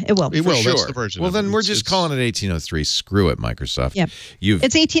 Yeah, it will. It will. Sure. That's the version. Well, then we're just calling it 1803. Screw it, Microsoft. Yeah.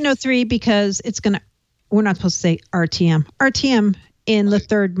 It's 1803 because we're not supposed to say RTM. RTM in the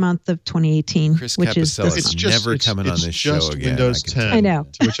third month of 2018, Chris which is never coming on this show again. Windows 10. I know.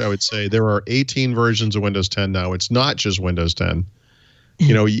 To which I would say there are 18 versions of Windows 10 now. It's not just Windows 10.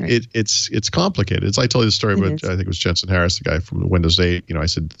 Right. It's complicated. I told you the story about, I think it was Jensen Harris, the guy from Windows 8. I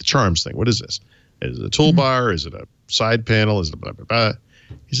said, the Charms thing, what is this? Is it a toolbar? Mm-hmm. Is it a side panel? Is it blah, blah, blah?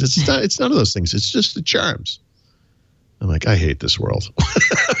 He says, it's none of those things. It's just the Charms. I'm like, I hate this world.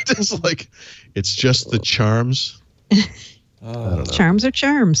 It's just the Charms. Charms are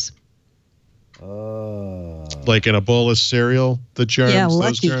charms. Like in a bowl of cereal, the Charms,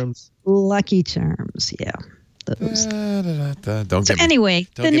 those Charms. Lucky Charms, yeah. Those. Anyway,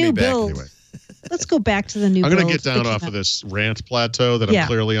 the new build. Anyway. Let's go back to the new build. I'm going to get down off of this rant plateau that I'm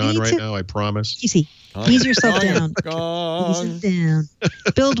clearly on right now, I promise. Easy. Ease yourself down. Ease it down.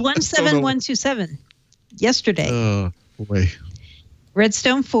 Build 17127 yesterday. Oh, boy.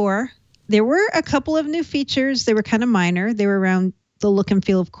 Redstone 4. There were a couple of new features. They were kind of minor. They were around the look and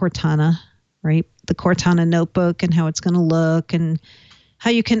feel of Cortana, right? The Cortana notebook and how it's going to look, and how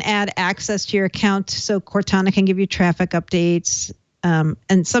you can add access to your account so Cortana can give you traffic updates.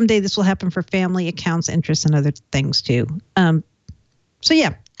 And someday this will happen for family accounts, interests, and other things too. So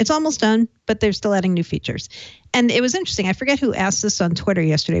yeah, it's almost done, but they're still adding new features. And it was interesting. I forget who asked this on Twitter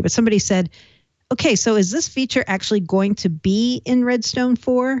yesterday, but somebody said, okay, so is this feature actually going to be in Redstone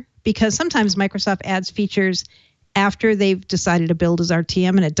 4? Because sometimes Microsoft adds features after they've decided to build as RTM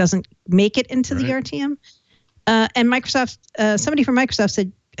and it doesn't make it into the RTM. And Microsoft, somebody from Microsoft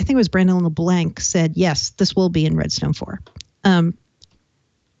said, I think it was Brandon LeBlanc, said, yes, this will be in Redstone 4.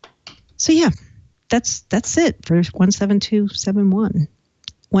 So yeah, that's it for 17271.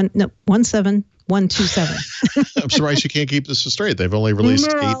 17127. I'm surprised you can't keep this straight. They've only released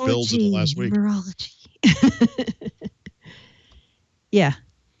 8 builds in the last week. Numerology. Yeah.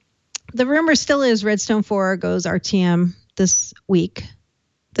 The rumor still is Redstone 4 goes RTM this week.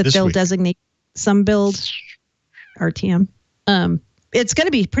 They'll designate some build RTM. It's going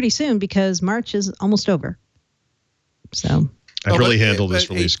to be pretty soon because March is almost over. So I really handled this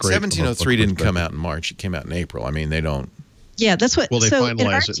release great. 1703 didn't come out in March. It came out in April. I mean, they don't. Yeah, that's what. Well, they so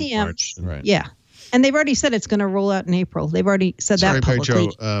finalized RTM, it in March. Right. Yeah. And they've already said it's going to roll out in April. They've already said that publicly.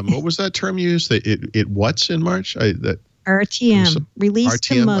 Joe, what was that term used? It what's in March? RTM, release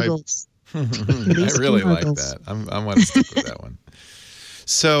to muggles. I really like that. I want to stick with that one.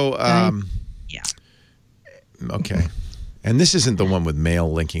 So, yeah. Okay. And this isn't the one with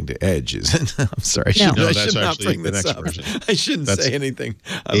mail linking to Edge, is it? I'm sorry. I should not bring this up. Version. I shouldn't say anything.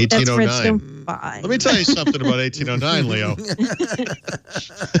 1809. Let me tell you something about 1809, Leo.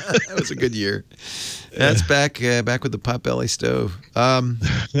 That was a good year. That's back with the Potbelly stove.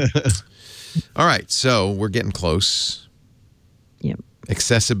 All right, so we're getting close. Yep.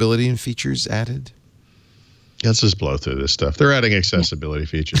 Accessibility and features added. Let's just blow through this stuff. They're adding accessibility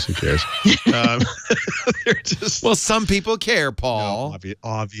features. Who cares? They're just, well, some people care, Paul. No,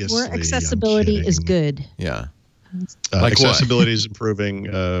 obviously. Where accessibility is good. Yeah. Like accessibility is improving.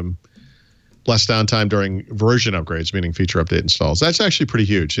 Less downtime during version upgrades, meaning feature update installs. That's actually pretty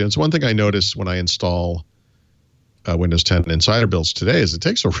huge. It's one thing I notice when I install Windows 10 Insider builds today is it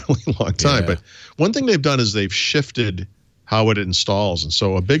takes a really long time. Yeah. But one thing they've done is they've shifted how it installs. And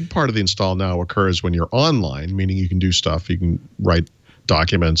so a big part of the install now occurs when you're online, meaning you can do stuff. You can write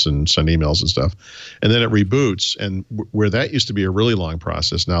documents and send emails and stuff. And then it reboots. And where that used to be a really long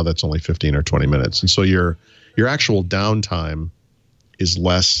process, now that's only 15 or 20 minutes. And so your actual downtime is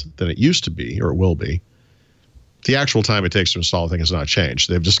less than it used to be, or it will be. The actual time it takes to install a thing has not changed.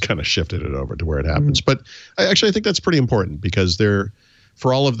 They've just kind of shifted it over to where it happens. But I think that's pretty important because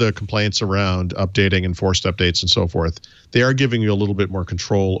for all of the complaints around updating and forced updates and so forth, they are giving you a little bit more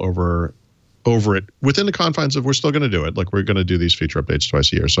control over it within the confines of we're still going to do it. Like we're going to do these feature updates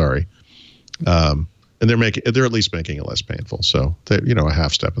twice a year. Sorry. And they're at least making it less painful. So a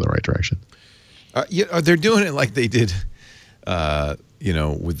half step in the right direction. They're doing it like they did,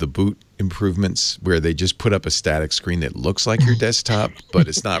 with the boot improvements where they just put up a static screen that looks like your desktop, but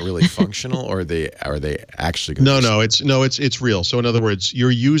it's not really functional, or are they actually going to it's real. So in other words,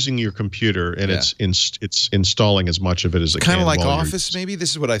 you're using your computer and it's installing as much of it as it can. Kind of like Office, maybe. This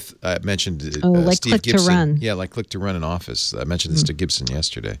is what I mentioned like Steve Click Gibson. to Run. Yeah, like Click to Run in Office. I mentioned this to Gibson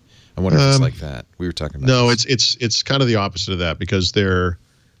yesterday. I wonder if it's like that. We were talking about it's kind of the opposite of that because they're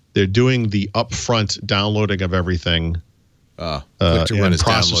doing the upfront downloading of everything. Click to Run is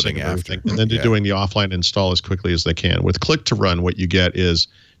processing downloading after. And then they're doing the offline install as quickly as they can. With Click to Run, what you get is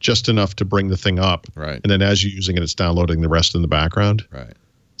just enough to bring the thing up. Right. And then as you're using it, it's downloading the rest in the background. Right.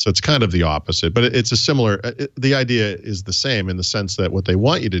 So it's kind of the opposite. But it's a similar the idea is the same in the sense that what they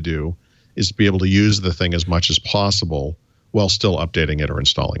want you to do is to be able to use the thing as much as possible while still updating it or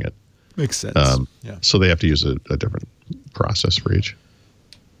installing it. Makes sense. So they have to use a different process for each.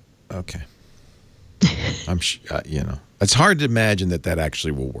 Okay. I'm it's hard to imagine that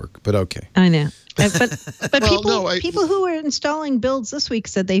actually will work, but okay. I know. But people who were installing builds this week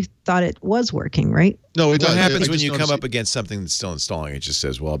said they thought it was working, right? No, it doesn't. What happens when you come up against something that's still installing? It just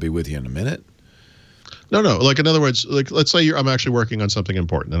says, well, I'll be with you in a minute. No. Like, in other words, like, let's say I'm actually working on something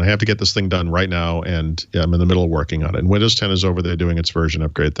important, and I have to get this thing done right now, and I'm in the middle of working on it. And Windows 10 is over there doing its version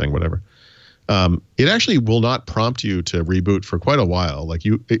upgrade thing, whatever. It actually will not prompt you to reboot for quite a while. Like,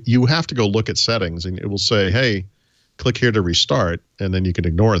 you have to go look at settings, and it will say, hey, click here to restart, and then you can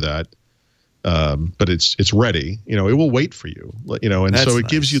ignore that. But it's ready. It will wait for you. And that's so it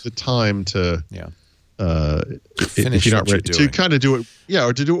gives you the time to if you're not ready to kind of do it. Yeah,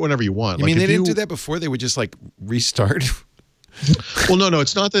 or to do it whenever you want. You mean they didn't do that before? They would just like restart. Well, no,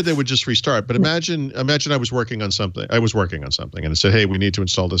 it's not that they would just restart. But imagine I was working on something. And it said, "Hey, we need to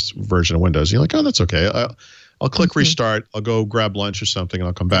install this version of Windows." And you're like, "Oh, that's okay. I'll click restart. I'll go grab lunch or something, and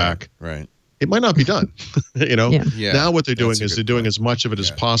I'll come back." Right. It might not be done. Yeah. Yeah. Now what they're doing That's a is good they're doing point. as much of it as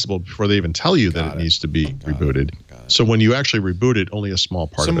Yeah. possible before they even tell you that Got it it. needs to be Got rebooted. it. Got it. So when you actually reboot it, only a small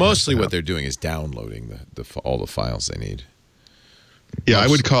part So of it. mostly has to what happen. they're doing is downloading all the files they need. Yeah, I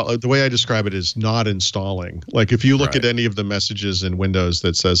would call the way I describe it is not installing. Like if you look at Right. any of the messages in Windows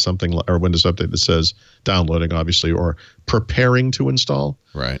that says something or Windows Update that says downloading, obviously, or preparing to install.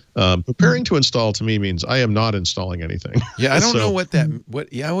 Right. Preparing to install to me means I am not installing anything. Yeah, I don't So know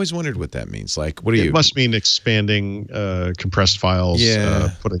I always wondered what that means. Like, what are It you must mean expanding compressed files. Yeah.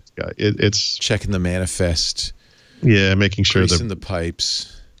 It's checking the manifest, making sure greasing that the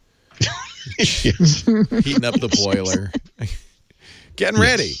pipes, yes. heating up the boiler, getting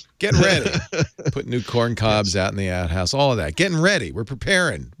ready, putting new corn cobs out in the outhouse, all of that. Getting ready. We're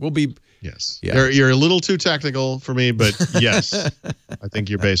preparing. We'll be. Yes. Yeah. You're a little too technical for me, but yes, I think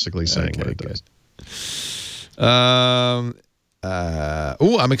you're basically saying what it does.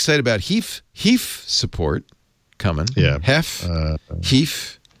 I'm excited about HEIF support coming. Yeah. HEF,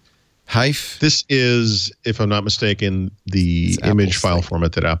 HEIF, HEIF. This is, if I'm not mistaken, the It's image Apple's file thing.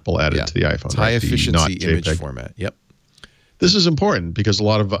 format that Apple added to the iPhone. It's high right? The not efficiency image JPEG. format. Yep. This is important because a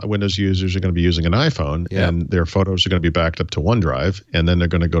lot of Windows users are going to be using an iPhone, Yeah. and their photos are going to be backed up to OneDrive, and then they're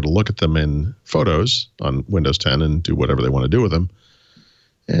going to go to look at them in Photos on Windows 10 and do whatever they want to do with them,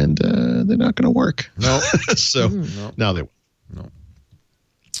 and they're not going to work. No. So now they will.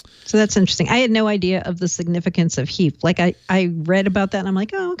 So that's interesting. I had no idea of the significance of HEIF. Like I read about that and I'm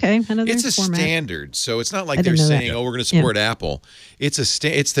like, oh, okay. Another It's a format. standard, so it's not like I they're didn't know that. saying, "Oh, we're going to support Apple." It's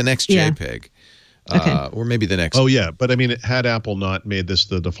it's the next Yeah. JPEG, Okay. or maybe the next. Oh yeah, but I mean, had Apple not made this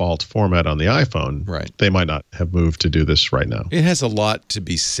the default format on the iPhone, Right. they might not have moved to do this right now. It has a lot to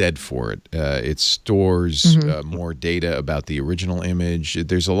be said for it. It stores more data about the original image.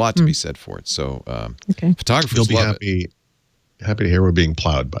 There's a lot to be said for it. So Okay. photographers You'll be love it. happy to hear we're being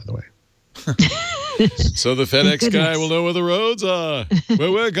plowed, by the way. So the FedEx Goodness. guy will know where the roads are.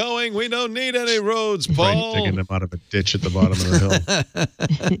 Where we're going, we don't need any roads, Right, Paul. digging them out of a ditch at the bottom of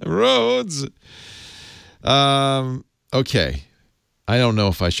the hill. Roads. Okay. I don't know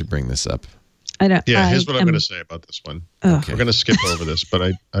if I should bring this up. I don't. Yeah, I here's what I'm am- going to say about this one. Ugh. We're going to skip over this,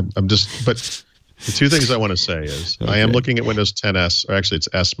 but I'm just. But the two things I want to say is I am Okay. looking at Windows 10s, or actually it's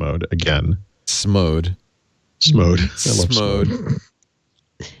S mode again. Smode. S mode. I love S mode. Smode.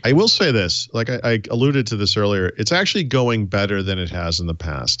 I will say this, like I alluded to this earlier, it's actually going better than it has in the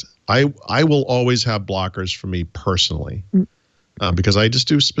past. I will always have blockers for me personally, because I just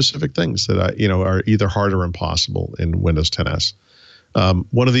do specific things that are either hard or impossible in Windows 10s.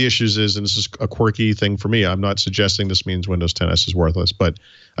 One of the issues is, and this is a quirky thing for me, I'm not suggesting this means Windows 10s is worthless, but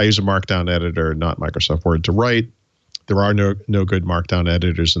I use a Markdown editor, not Microsoft Word, to write. There are no good Markdown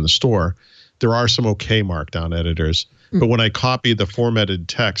editors in the store. There are some okay Markdown editors. But when I copy the formatted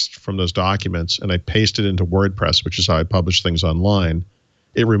text from those documents and I paste it into WordPress, which is how I publish things online,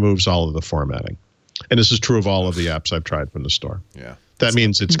 it removes all of the formatting. And this is true of all of the apps I've tried from the store. Yeah. That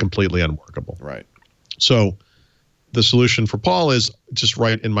means it's completely unworkable. Right. So the solution for Paul is just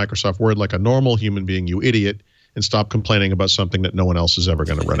write in Microsoft Word like a normal human being, you idiot, and stop complaining about something that no one else is ever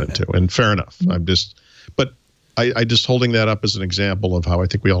going to run into. And fair enough. I just holding that up as an example of how I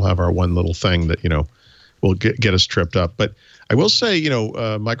think we all have our one little thing that, will get us tripped up. But I will say,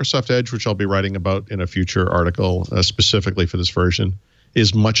 Microsoft Edge, which I'll be writing about in a future article specifically for this version,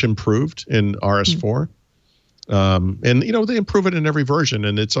 is much improved in RS4. And, they improve it in every version,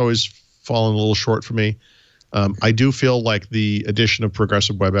 and it's always fallen a little short for me. I do feel like the addition of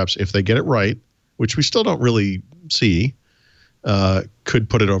progressive web apps, if they get it right, which we still don't really see, could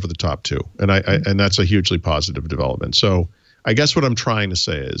put it over the top too. And and that's a hugely positive development. So I guess what I'm trying to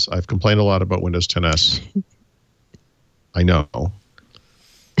say is I've complained a lot about Windows 10s. I know.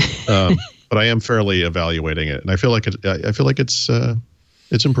 But I am fairly evaluating it, and I feel like it's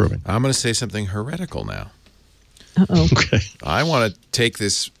improving. I'm going to say something heretical now. Uh-oh. Okay. I want to take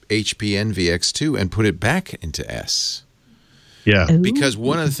this HP NVX2 and put it back into S. Yeah. Because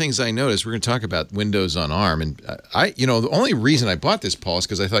one of the things I noticed, we're going to talk about Windows on ARM, and the only reason I bought this, Paul, is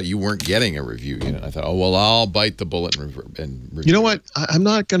because I thought you weren't getting a review unit. I thought, oh, well, I'll bite the bullet and review. You know what? I'm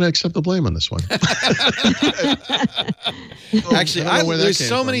not going to accept the blame on this one. Actually, I don't know where that there's came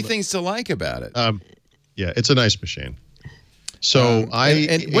so from, many but- things to like about it. Yeah, it's a nice machine. So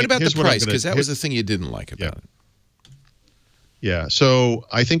and what about the here's what I'm price? gonna- Because that was the thing you didn't like about it. Yeah, so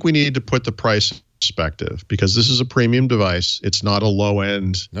I think we need to put the price perspective, because this is a premium device. It's not a low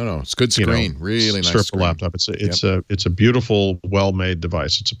end. No, it's good screen. Really nice strip screen. laptop. It's a beautiful, well made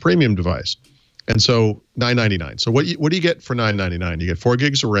device. It's a premium device, and so $999. So what do you get for $999? You get 4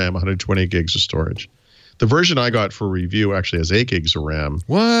 gigs of RAM, 120 gigs of storage. The version I got for review actually has 8 gigs of RAM.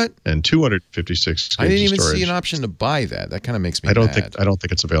 What? And 256 gigs I didn't even of storage. see an option to buy that. That kind of makes me I don't mad.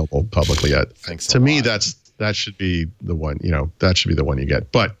 think it's available publicly yet. Thanks to a me, lot. that should be the one. That should be the one you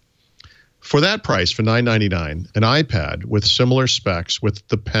get. But for that price, for $999, an iPad with similar specs, with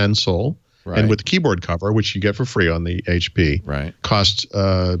the pencil and with the keyboard cover, which you get for free on the HP, cost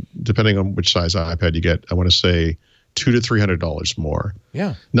depending on which size iPad you get, I want to say $200 to $300 more.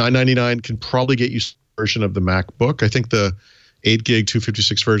 Yeah, $999 can probably get you version of the MacBook. I think the 8 gig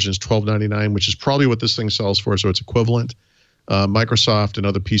 256 version is $1299, which is probably what this thing sells for, so it's equivalent. Microsoft and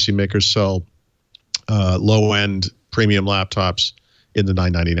other PC makers sell low-end premium laptops in the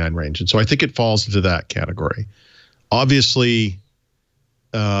 $999 range, and so I think it falls into that category. Obviously,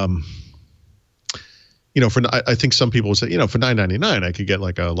 I think some people would say, for $999 I could get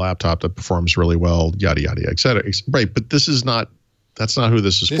like a laptop that performs really well, yada yada, et cetera. Right, but that's not who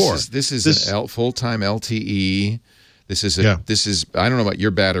this is for. This is a full-time LTE. This is I don't know about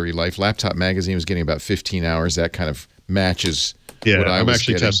your battery life. Laptop Magazine was getting about 15 hours. That kind of matches what I'm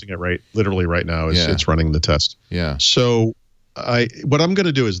actually testing it literally right now. It's running the test. Yeah. So what I'm going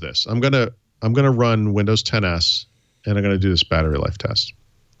to do is this. I'm going to run Windows 10s, and I'm going to do this battery life test.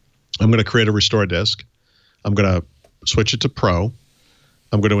 I'm going to create a restore disk. I'm going to switch it to Pro.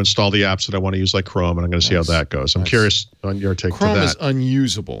 I'm going to install the apps that I want to use, like Chrome, and I'm going to see how that goes. I'm curious on your take Chrome for that. Chrome is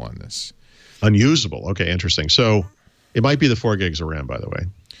unusable on this. Unusable. Okay, interesting. So it might be the 4 gigs of RAM, by the way.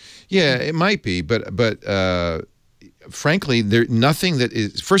 Yeah, it might be, but frankly, there's nothing that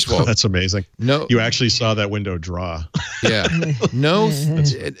is. First of all, that's amazing. No, you actually saw that window draw. Yeah,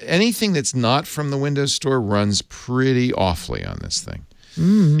 anything that's not from the Windows Store runs pretty awfully on this thing.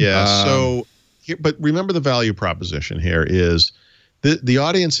 Yeah. But remember, the value proposition here is the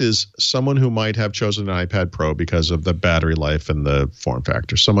audience is someone who might have chosen an iPad Pro because of the battery life and the form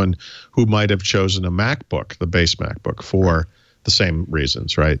factor. Someone who might have chosen a MacBook, the base MacBook, for the same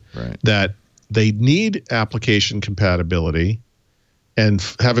reasons, right? That they need application compatibility, and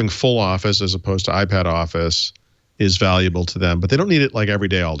having full Office as opposed to iPad Office is valuable to them, but they don't need it like every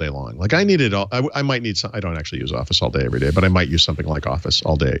day, all day long. Like I need it all. I might need some. I don't actually use Office all day, every day, but I might use something like Office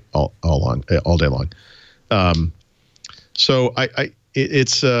all day, all day long. So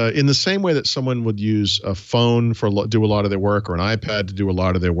it's in the same way that someone would use a phone do a lot of their work, or an iPad to do a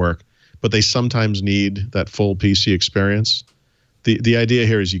lot of their work, but they sometimes need that full PC experience. The idea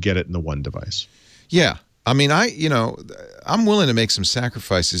here is you get it in the one device. Yeah, I mean, I'm willing to make some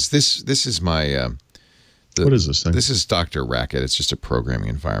sacrifices. This is my. What is this thing? This is Dr. Racket. It's just a programming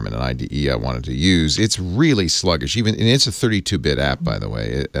environment, an IDE I wanted to use. It's really sluggish. And it's a 32-bit app, by the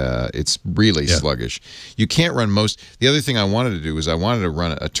way. It's really sluggish. You can't run most. The other thing I wanted to do was I wanted to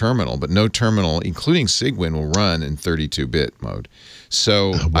run a terminal, but no terminal, including Cygwin, will run in 32-bit mode.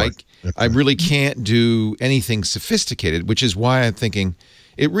 So I really can't do anything sophisticated, which is why I'm thinking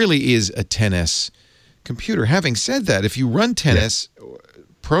it really is a 10S computer. Having said that, if you run 10S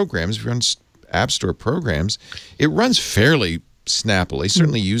programs, if you run App Store programs, it runs fairly snappily,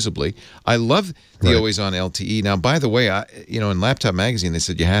 certainly usably. I love the always-on LTE. Now, by the way, in Laptop Magazine, they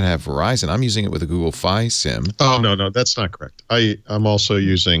said you had to have Verizon. I'm using it with a Google Fi SIM. Oh, no, that's not correct. I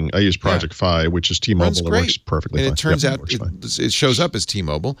use Project Fi, which is T-Mobile. It works perfectly fine. And it turns out it shows up as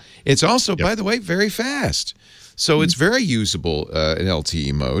T-Mobile. It's also, by the way, very fast. So it's very usable in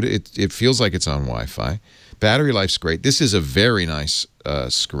LTE mode. It feels like it's on Wi-Fi. Battery life's great. This is a very nice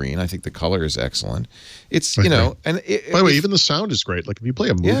screen. I think the color is excellent. It's, and by the way, even the sound is great. Like if you play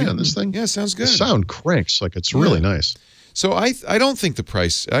a movie on this thing, sounds good. The sound cranks. Like it's really nice. So I don't think the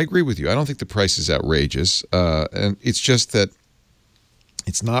price, I agree with you. I don't think the price is outrageous. And it's just that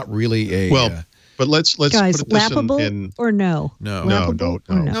it's not really a... But let's guys, put this laughable or no? No.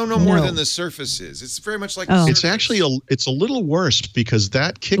 No more than the Surface is. It's very much like It's actually it's a little worse because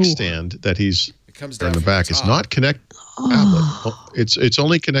that kickstand that he's comes down in the back is not connected. It's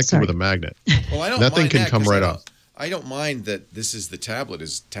only connected with a magnet. Well, I don't that thing mind can come right off. I don't mind that this is the tablet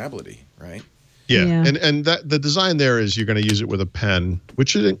is tablety, right? Yeah. And that the design there is you're going to use it with a pen,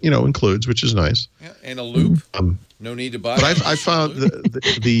 which it includes, which is nice. Yeah, and a loop. No need to buy. But I found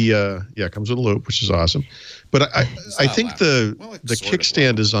it comes with a loop, which is awesome. But I think the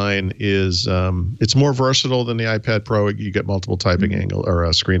kickstand design is it's more versatile than the iPad Pro. You get multiple typing angle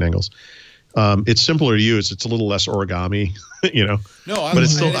or screen angles. It's simpler to use. It's a little less origami you know. No, but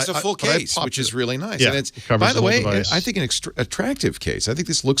it's still and it's a full case, which is really nice. Yeah, and it's, it covers by the whole way, device. I think an attractive case. I think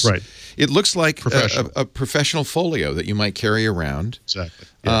this looks Right. It looks like Professional. a professional folio that you might carry around. Exactly.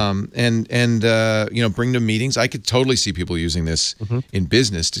 Yeah. And you know, bring to meetings. I could totally see people using this in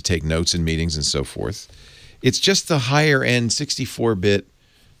business to take notes in meetings and so forth. It's just the higher end 64-bit,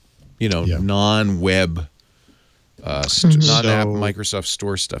 you know, non-web, non-app Microsoft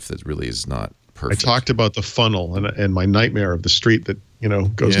Store stuff that really is not perfect. I talked about the funnel and my nightmare of the street that, you know,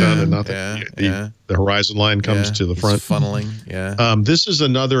 goes down to nothing. The horizon line comes to the front. It's funneling, This is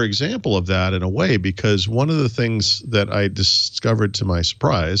another example of that in a way, because one of the things that I discovered to my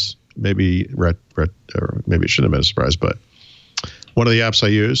surprise, maybe or maybe it shouldn't have been a surprise, but one of the apps I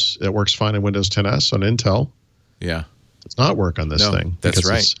use that works fine in Windows 10s on Intel does not work on this thing. That's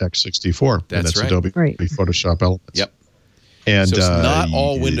because right. It's x64. That's and that's right. Adobe Right. Photoshop Elements. Yep. And so it's not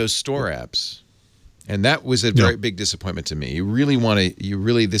all Windows Store apps. And that was a very big disappointment to me. You really want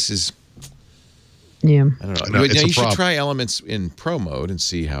to, this is, Yeah. I don't know. No, it's now a you should problem. try Elements in Pro mode and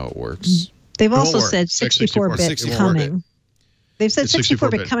see how it works. They've also work. said 64-bit 64-bit. coming. They've said It's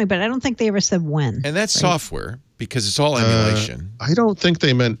 64-bit 64-bit. coming, but I don't think they ever said when. And that's software because it's all emulation. I don't think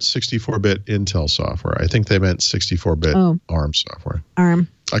they meant 64-bit Intel software. I think they meant 64-bit ARM software. ARM.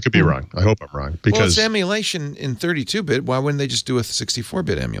 I could be wrong. I hope I'm wrong. Well, Because it's emulation in 32-bit. Why wouldn't they just do a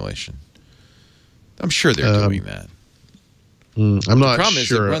 64-bit emulation? I'm sure they're doing that. I'm not The problem is it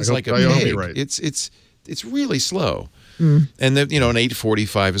sure. runs like a I hope pig. you're right. It's really slow. And you know, an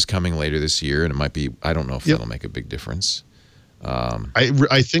 845 is coming later this year, and it might be. I don't know if that'll make a big difference.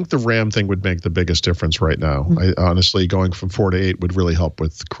 I think the RAM thing would make the biggest difference right now. I honestly, going from 4 to 8 would really help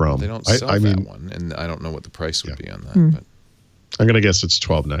with Chrome. They don't sell that one, and I don't know what the price would be on that. But I'm going to guess it's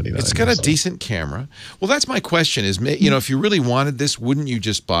 $12.99. it's got a decent camera. Well, that's my question: is you know, if you really wanted this, wouldn't you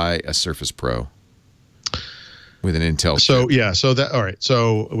just buy a Surface Pro with an Intel chip? All right.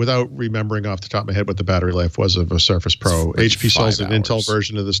 So without remembering off the top of my head what the battery life was of a Surface Pro, It's like HP sells 5 an Intel hours.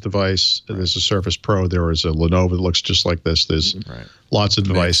 version of this device. And there's a Surface Pro. There is a Lenovo that looks just like this. There's lots of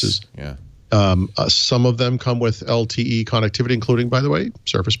devices. Yeah. Some of them come with LTE connectivity, including, by the way,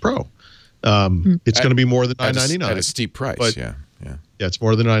 Surface Pro. It's going to be more than $9.99 at a steep price. But- yeah. it's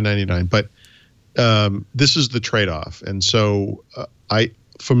more than $9.99. But this is the trade-off. And so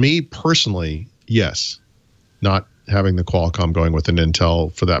for me personally, yes, not having the Qualcomm going with an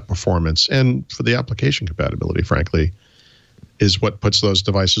Intel for that performance and for the application compatibility, frankly, is what puts those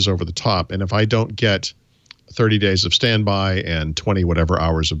devices over the top. And if I don't get 30 days of standby and 20 whatever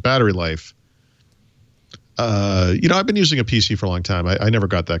hours of battery life, you know, I've been using a PC for a long time. I never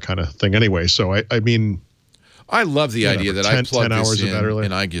got that kind of thing anyway. So I mean, I love the idea that I plug 10 hours this of in battery life.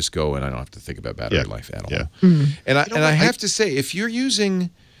 and I just go and I don't have to think about battery life at all. Yeah. And I have to say, if you're using,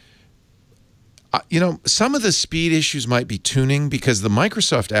 you know, some of the speed issues might be tuning because the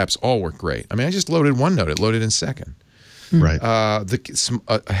Microsoft apps all work great. I mean, I just loaded OneNote; it loaded in a second. Right. Windows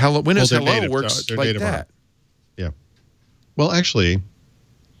they're Hello native. works They're like native that. Yeah. Well, actually,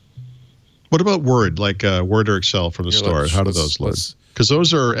 what about Word? Like Word or Excel from the store? How do those load? Because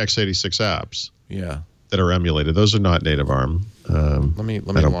those are x86 apps. Yeah. That are emulated. Those are not native ARM. Let me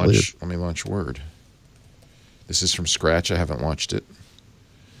launch Word. This is from scratch. I haven't watched it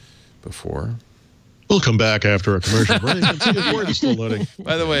before. We'll come back after a commercial break and see if Word is still loading.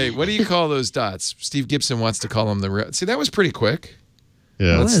 By the way, what do you call those dots? Steve Gibson wants to call them the. See, that was pretty quick.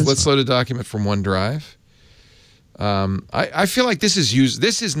 Yeah. Let's load a document from OneDrive. I feel like this is used.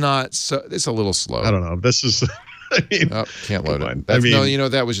 This is not. So, it's a little slow. I don't know. This is. I mean, can't load it. I mean, no, you know,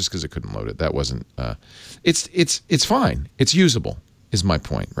 that was just because it couldn't load it. That wasn't. It's fine. It's usable. Is my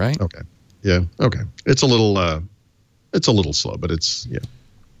point, right? Okay. Yeah. Okay. It's a little slow, but it's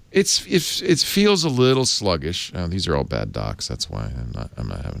It feels a little sluggish. These are all bad docs. That's why I'm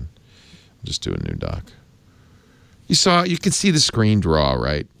not having. I'll just do a new doc. You can see the screen draw,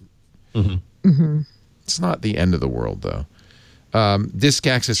 right? It's not the end of the world, though. Disk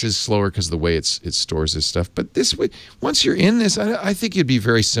access is slower because of the way it stores this stuff. But this way, once you're in this, I think it'd be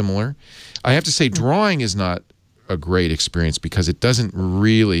very similar. I have to say, drawing is not a great experience because it doesn't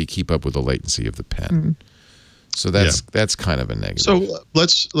really keep up with the latency of the pen. So that's kind of a negative. So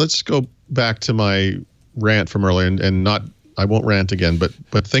let's go back to my rant from earlier, and not. I won't rant again, but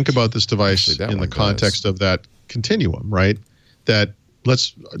think about this device Actually, in the context of that continuum, right? That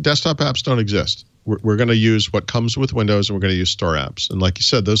desktop apps don't exist. We're going to use what comes with Windows, and we're going to use store apps. And like you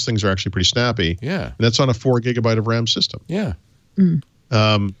said, those things are actually pretty snappy. Yeah. And that's on a 4 GB of RAM system. Yeah.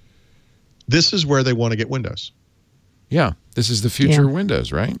 This is where they want to get Windows. Yeah. This is the future of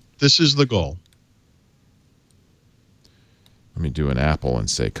Windows, right? This is the goal. Let me do an Apple and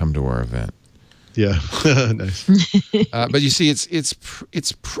say, come to our event. Yeah, nice. But you see, it's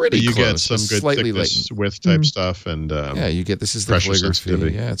pretty. But you close. get some It's good slightly thickness latent. width type stuff, and Yeah, you get this is the pressure calligraphy.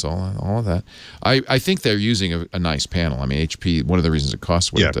 sensitivity. Yeah, it's all of that. I think they're using a nice panel. I mean, HP. One of the reasons it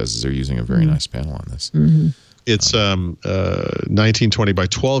costs what it does is they're using a very nice panel on this. It's 1920 by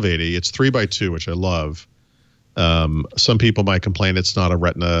 1280. It's 3x2, which I love. Some people might complain it's not a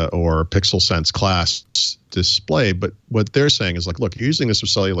Retina or Pixel Sense class display, but what they're saying is like, look, you're using this for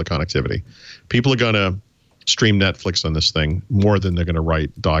cellular connectivity. People are going to stream Netflix on this thing more than they're going to write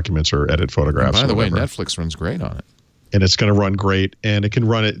documents or edit photographs. And by the way, whatever. Netflix runs great on it. And it's going to run great, and it can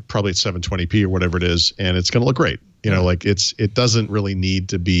run it probably at 720p or whatever it is, and it's going to look great. You know, like it doesn't really need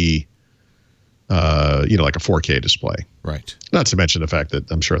to be, like a 4K display. Right. Not to mention the fact that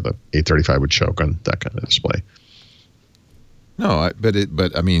I'm sure the 835 would choke on that kind of display. No, but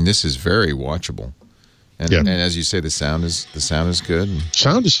I mean, this is very watchable, and as you say, the sound is good.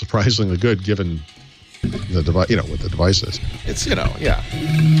 Sound is surprisingly good given the device, what the device is. It's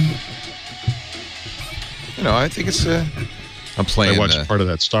I think it's. I'm playing. I watched part of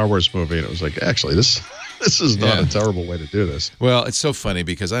that Star Wars movie, and it was like, actually, this is not a terrible way to do this. Well, it's so funny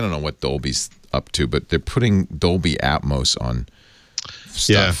because I don't know what Dolby's up to, but they're putting Dolby Atmos on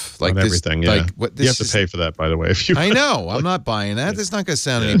stuff like this, everything. Yeah, like what this you have to pay for that, by the way. If you, I know, I'm not buying that. It's not going to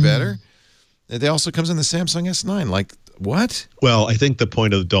sound any better. It also comes in the Samsung S9. Like what? Well, I think the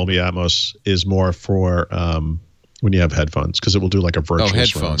point of the Dolby Atmos is more for when you have headphones, because it will do like a virtual. Oh,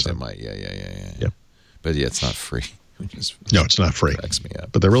 headphones. surround It might. Yeah. Yep. But yeah, it's not free. No, it's not free. Cracks me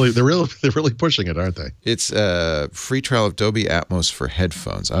up. But they're really pushing it, aren't they? It's a free trial of Dolby Atmos for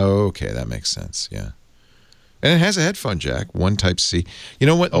headphones. Oh, okay, that makes sense. Yeah, and it has a headphone jack, one Type-C. You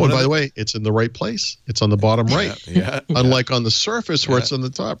know what? Oh, and by the way, it's in the right place. It's on the bottom right. Yeah. Unlike on the Surface where it's on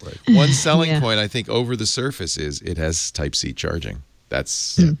the top right. One selling point I think over the Surface is it has Type-C charging.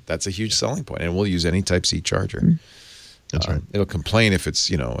 That's a huge selling point, and we'll use any Type-C charger. That's right. It'll complain if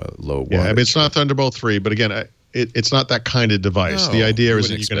it's a low. Yeah, I mean, it's not Thunderbolt 3, but again, it's not that kind of device. No, the idea you is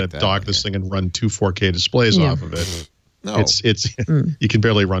that wouldn't you're going expect to that, dock this thing and run two 4K displays off of it. No, it's you can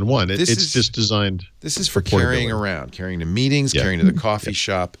barely run one. It's just designed. This is for carrying around, carrying to meetings, carrying to the coffee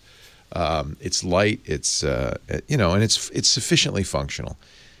shop. It's light. It's and it's sufficiently functional.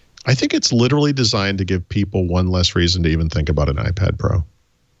 I think it's literally designed to give people one less reason to even think about an iPad Pro.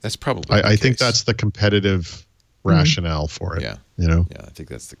 That's probably. I think that's the competitive rationale for it. Yeah. Yeah, I think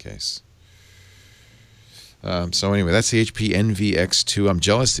that's the case. So anyway, that's the HP NVX2. I'm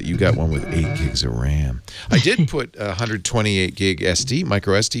jealous that you got one with 8 gigs of RAM. I did put a 128 gig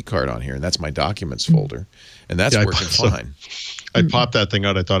micro SD card on here, and that's my documents folder, and that's working fine. I popped that thing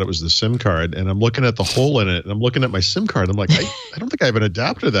out. I thought it was the SIM card, and I'm looking at the hole in it, and I'm looking at my SIM card. I'm like, I don't think I have an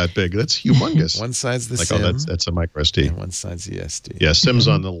adapter that big. That's humongous. One side's the like, SIM. oh, that's a micro SD. And one side's the SD. Yeah, SIM's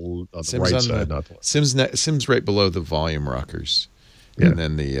on the right side, not the left. SIM's right below the volume rockers. Yeah. And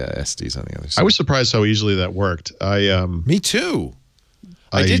then the SD's on the other side. I was surprised how easily that worked. Me too.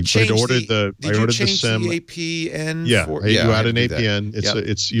 I did change ordered the SIM. The APN? Yeah, you add an APN.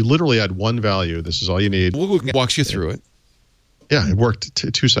 It's you literally add one value. This is all you need. We'll walk you through it. Yeah, it worked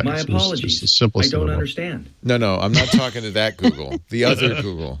 2 seconds. My apologies. It's the I don't understand. No, I'm not talking to that Google. The other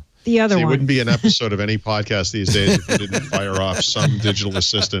Google. The other one. It wouldn't be an episode of any podcast these days if you didn't fire off some digital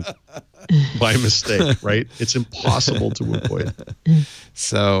assistant by mistake, right? It's impossible to avoid.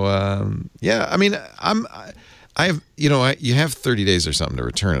 So, I mean, you have 30 days or something to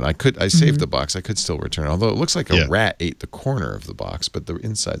return it. I saved the box. I could still return it, although it looks like a rat ate the corner of the box, but the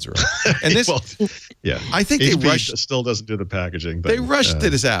insides are up. And this, I think HP they rushed. Still doesn't do the packaging. They rushed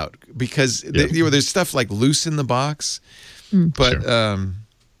this out because there's stuff like loose in the box, but. Sure.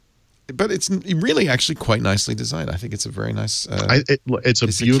 But it's really actually quite nicely designed. I think it's a very nice. It's a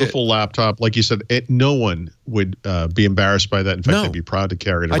beautiful laptop. Like you said, no one would be embarrassed by that. In fact, they'd be proud to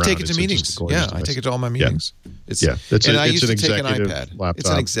carry it around. I take it to meetings. I take it to all my meetings. Yeah. It's an executive laptop. It's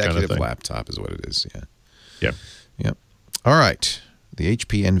an executive kind of laptop is what it is. Yeah. All right. The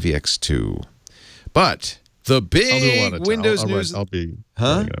HP NVX2. But the big Windows news. I'll be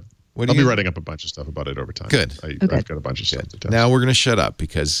writing up a bunch of stuff about it over time. Good. I've got a bunch of stuff to tell. Now we're going to shut up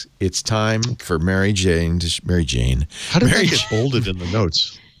because it's time for Mary Jane. How did that get bolded in the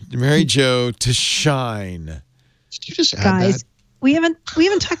notes? Mary Jo to shine. Did you just add Guys, that? we haven't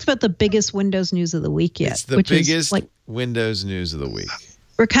talked about the biggest Windows news of the week yet. It's the biggest Windows news of the week.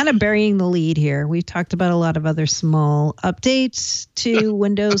 We're kind of burying the lead here. We've talked about a lot of other small updates to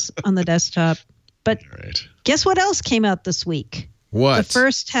Windows on the desktop. But guess what else came out this week? What? The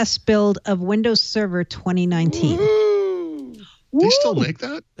first test build of Windows Server 2019. Woo! They still make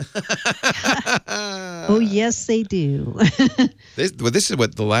that? Oh, yes, they do. This is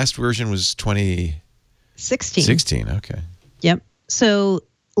what the last version was 2016. 16. Okay. Yep. So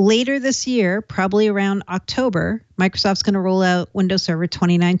later this year, probably around October, Microsoft's going to roll out Windows Server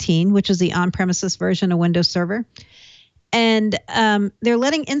 2019, which is the on-premises version of Windows Server. And they're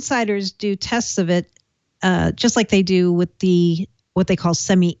letting insiders do tests of it, just like they do with what they call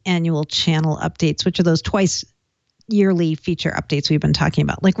semi-annual channel updates, which are those twice yearly feature updates we've been talking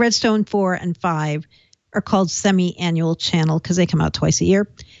about. Like Redstone 4 and 5 are called semi-annual channel because they come out twice a year.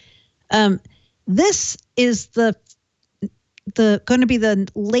 This is going to be the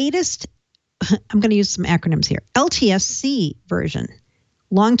latest, I'm going to use some acronyms here, LTSC version,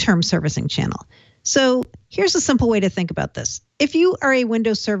 long-term servicing channel. So here's a simple way to think about this. If you are a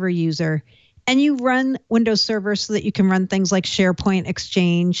Windows Server user and you run Windows Server so that you can run things like SharePoint,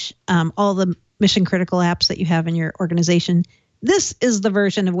 Exchange, all the mission critical apps that you have in your organization, this is the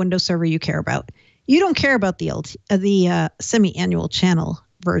version of Windows Server you care about. You don't care about the semi-annual channel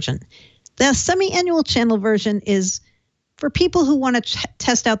version. The semi-annual channel version is for people who want to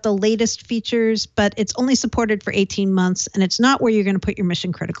test out the latest features, but it's only supported for 18 months, and it's not where you're going to put your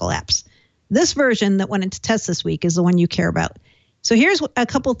mission critical apps. This version that went into test this week is the one you care about. So here's a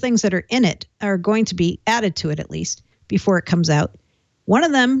couple things that are in it, are going to be added to it at least before it comes out. One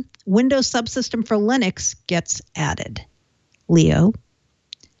of them, Windows Subsystem for Linux, gets added. Leo,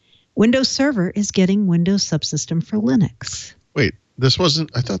 Windows Server is getting Windows Subsystem for Linux. Wait, I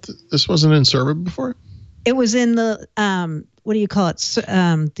thought this wasn't in Server before? It was in the, what do you call it?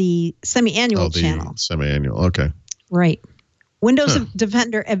 The semi-annual channel. Semi-annual, okay. Right. Windows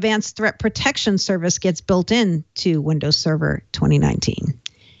Defender Advanced Threat Protection Service gets built in to Windows Server 2019.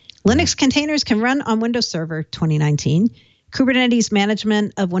 Linux containers can run on Windows Server 2019. Kubernetes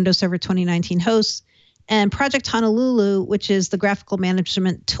management of Windows Server 2019 hosts, and Project Honolulu, which is the graphical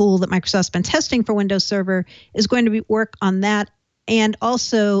management tool that Microsoft's been testing for Windows Server, is going to work on that and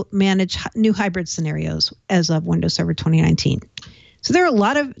also manage new hybrid scenarios as of Windows Server 2019. So there are a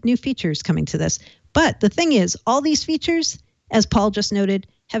lot of new features coming to this. But the thing is, all these features, as Paul just noted,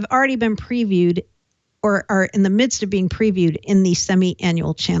 have already been previewed or are in the midst of being previewed in the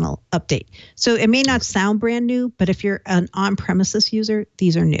semi-annual channel update. So it may not sound brand new, but if you're an on-premises user,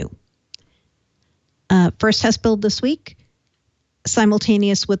 these are new. First test build this week,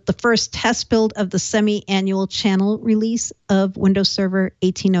 simultaneous with the first test build of the semi-annual channel release of Windows Server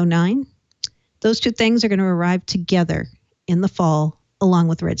 1809. Those two things are going to arrive together in the fall, along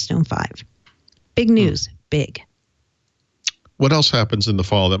with Redstone 5. Big news, big. What else happens in the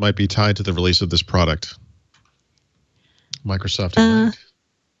fall that might be tied to the release of this product? Microsoft Ignite.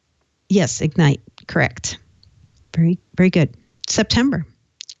 Yes, Ignite, correct. Very, very good. September.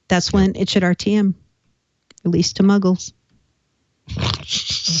 That's when it should RTM. Released to Muggles.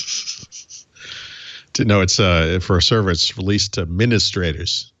 No, it's for a server. It's released to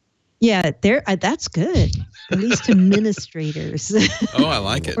administrators. Yeah, that's good. Released to administrators. Oh, I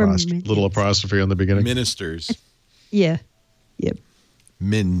like it. Little apostrophe on the beginning. Ministers. Yeah. Yep.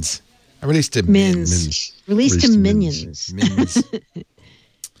 Mins. I released to Mins. Released to Minions. Mins.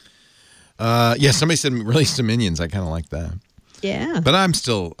 Yeah, somebody said released to Minions. I kind of like that. Yeah. But I'm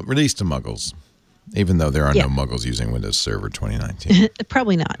still released to Muggles, even though there are no Muggles using Windows Server 2019.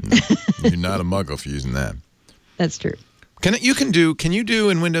 Probably not. No, you're not a Muggle for using that. That's true. Can you do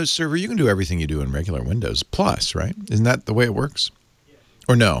in Windows Server? You can do everything you do in regular Windows Plus, right? Isn't that the way it works?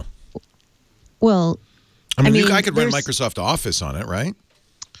 Or no? Well, I mean I could run Microsoft Office on it, right?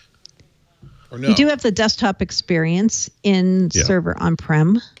 Or no? You do have the desktop experience in Server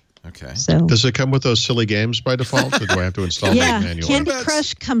on-prem. Okay. So does it come with those silly games by default, or do I have to install them manually? Candy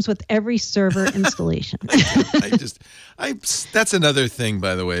Crush comes with every server installation. That's another thing,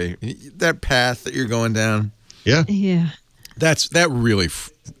 by the way. That path that you're going down. Yeah. Yeah. That really.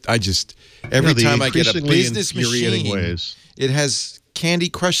 Every time I get a business machine, it has Candy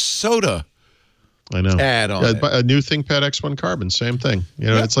Crush Soda. I know. Add on a new ThinkPad X1 Carbon, same thing. You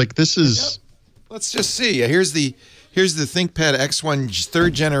know, it's like this is. Let's just see. Here's the ThinkPad X1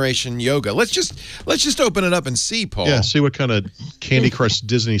 third generation Yoga. Let's just open it up and see, Paul. Yeah, see what kind of Candy Crush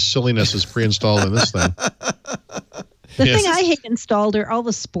Disney silliness is pre-installed in this thing. The thing I hate installed are all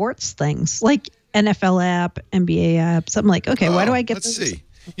the sports things, like NFL app, NBA app. So I'm like, okay, why do I get Let's those? see.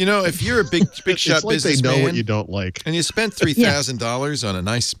 You know, if you're a big shot like businessman, they know what you don't like, and you spent $3,000 on a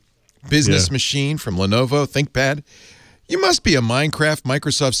nice business machine from Lenovo ThinkPad, you must be a Minecraft,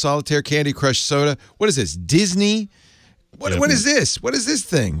 Microsoft Solitaire, Candy Crush Soda. What is this? Disney? What is this? What is this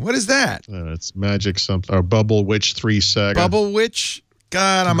thing? What is that? It's Magic something or Bubble Witch 3 Saga. Bubble Witch?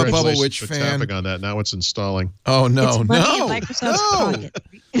 God, I'm a Bubble Witch fan. Tapping on that. Now it's installing. Oh no, it's no. Microsoft's pocket.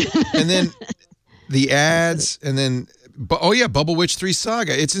 And then the ads, and then Bubble Witch 3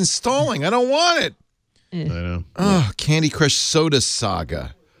 Saga. It's installing. I don't want it. I know. Oh, Candy Crush Soda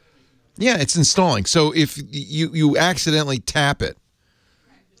Saga. Yeah, it's installing. So if you accidentally tap it,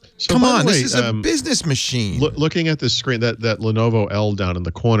 So come by the on, way, this is a business machine. Looking at this screen, that Lenovo L down in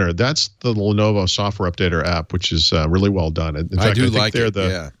the corner, that's the Lenovo Software Updater app, which is really well done. In fact, I do think like they're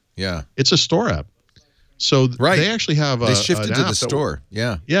it. Yeah. It's a store app. So they actually have They shifted an to app the store.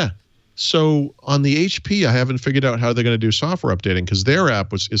 Yeah. So on the HP, I haven't figured out how they're going to do software updating, because their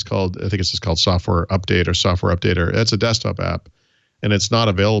app is called, I think it's just called Software Update or Software Updater. It's a desktop app, and it's not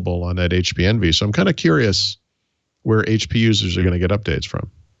available on that HP Envy. So I'm kind of curious where HP users are going to get updates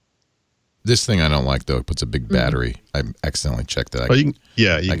from. This thing I don't like, though. It puts a big battery. I accidentally checked that. You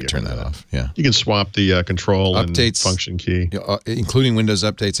can turn that off. Yeah. You can swap the control Updates, and function key. Including Windows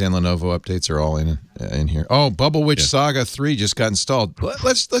updates and Lenovo updates are all in here. Oh, Bubble Witch Saga 3 just got installed.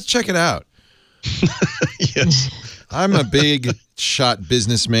 Let's check it out. Yes. I'm a big shot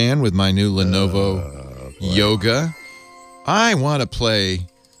businessman with my new Lenovo Yoga. I want to play.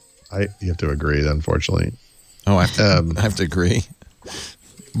 You have to agree, unfortunately. Oh, I have to agree.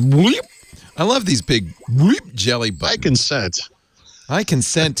 Bleep. I love these big bleep jelly buttons. I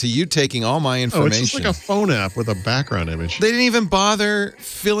consent to you taking all my information. Oh, it's just like a phone app with a background image. They didn't even bother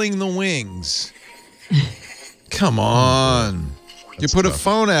filling the wings. Come on. You put a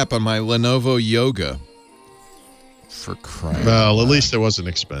phone app on my Lenovo Yoga. For crying. Well, at least it wasn't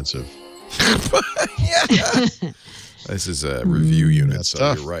expensive. Yeah. This is a review unit, That's so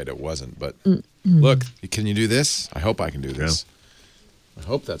tough. you're right, it wasn't. But look, can you do this? I hope I can do this. I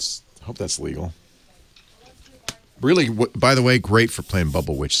hope that's legal. Really, by the way, great for playing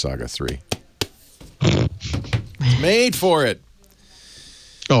Bubble Witch Saga 3. It's made for it.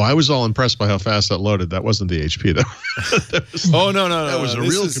 Oh, I was all impressed by how fast that loaded. That wasn't the HP, though. No. That was a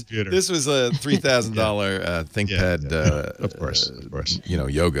real computer. This was a $3,000 ThinkPad. Of course.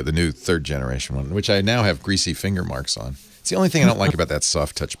 Yoga, the new 3rd generation one, which I now have greasy finger marks on. It's the only thing I don't like about that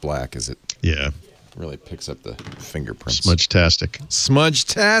soft touch black is it really picks up the fingerprints. Smudge-tastic.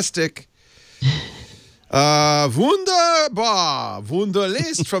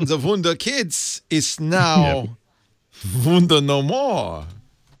 Wunderlist from the Wunder Kids is now Wunder no more.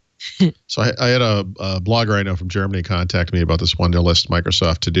 So I had a blogger I know from Germany contact me about this Wunderlist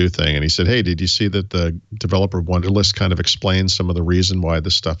Microsoft to-do thing, and he said, hey, did you see that the developer of Wunderlist kind of explains some of the reason why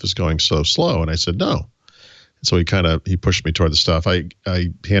this stuff is going so slow? And I said, no. And so he pushed me toward the stuff. I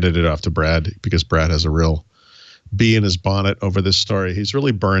handed it off to Brad because Brad has a real bee in his bonnet over this story. He's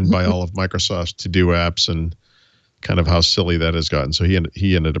really burned by all of Microsoft's to-do apps and kind of how silly that has gotten. So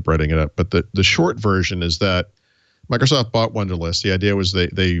he ended up writing it up. But the short version is that Microsoft bought Wunderlist. The idea was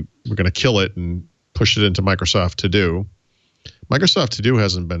they were going to kill it and push it into Microsoft To Do. Microsoft To Do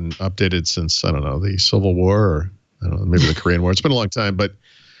hasn't been updated since, I don't know, the Civil War or I don't know, maybe the Korean War. It's been a long time. But,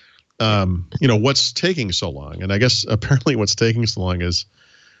 what's taking so long? And I guess apparently what's taking so long is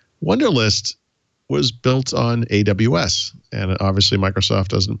Wunderlist was built on AWS. And obviously Microsoft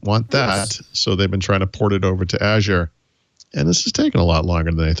doesn't want that. So they've been trying to port it over to Azure. And this has taken a lot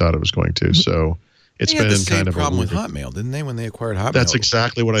longer than they thought it was going to. So it's been in kind of a problem with Hotmail, didn't they, when they acquired Hotmail? That's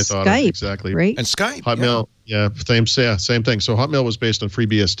exactly what I thought. Skype, exactly. right? And Skype. Hotmail, same thing. So Hotmail was based on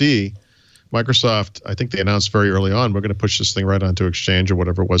FreeBSD. Microsoft, I think they announced very early on, we're going to push this thing right onto Exchange or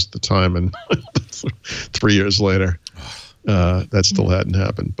whatever it was at the time. And 3 years later, that still hadn't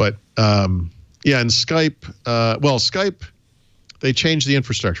happened. But and Skype, Skype, they changed the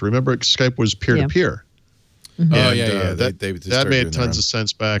infrastructure. Remember, Skype was peer-to-peer. Mm-hmm. That made tons of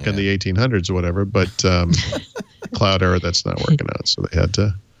sense back in the 1800s or whatever, but cloud era, that's not working out. So they had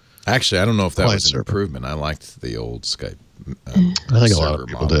to. Actually, I don't know if that was an improvement. I liked the old Skype. I think a lot of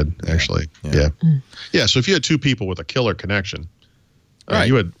people did, actually. Yeah. So if you had two people with a killer connection,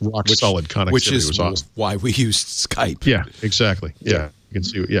 you had rock solid connectivity. Which is was awesome. why we used Skype. Yeah, exactly. Yeah. You can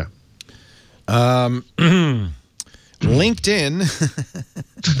see. Yeah. LinkedIn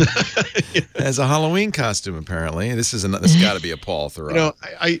has a Halloween costume. Apparently, this got to be a Paul Thurrott.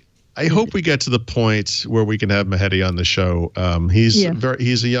 I hope we get to the point where we can have Mehdi on the show.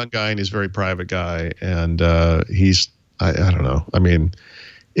 He's a young guy and he's a very private guy, and I don't know. I mean,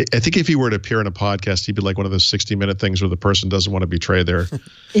 I think if he were to appear in a podcast, he'd be like one of those 60-minute things where the person doesn't want to betray their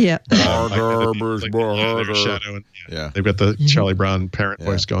shadow. And, they've got the Charlie Brown parent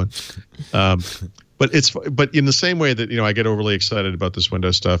voice going. But in the same way that I get overly excited about this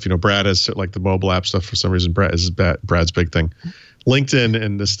Windows stuff. Brad has like the mobile app stuff for some reason. Brad's big thing. LinkedIn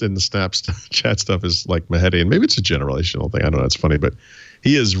and the Snapchat stuff is like Mehdi, and maybe it's a generational thing. I don't know. It's funny, but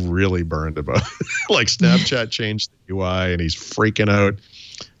he is really burned about like Snapchat changed the UI, and he's freaking out.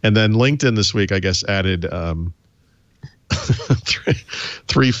 And then LinkedIn this week, I guess, added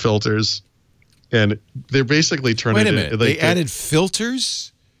three filters, and they're basically turning. Wait a minute. They added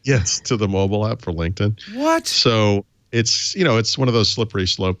filters? Yes, to the mobile app for LinkedIn. What? So it's it's one of those slippery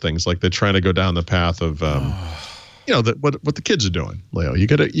slope things. Like they're trying to go down the path of what the kids are doing. Leo, you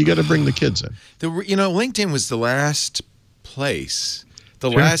gotta bring the kids in. LinkedIn was the last place,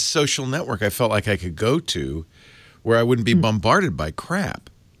 last social network I felt like I could go to where I wouldn't be bombarded by crap.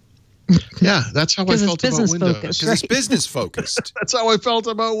 Yeah, that's how I felt about Windows. Because it's business focused. That's how I felt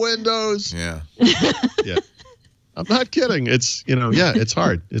about Windows. Yeah. Yeah. I'm not kidding. It's it's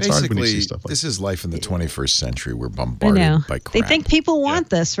hard. It's hard when you see stuff like this. Is life in the 21st century. We're bombarded by crap. They think people want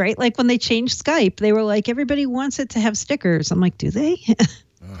this, right? Like when they changed Skype, they were like, everybody wants it to have stickers. I'm like, do they?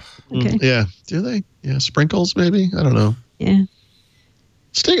 Okay. Yeah. Do they? Yeah. Sprinkles, maybe? I don't know. Yeah.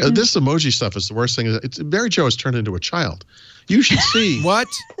 This emoji stuff is the worst thing. Mary Jo has turned into a child. You should see. What?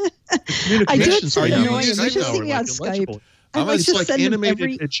 I do it so annoying. You should see me on Skype. It's like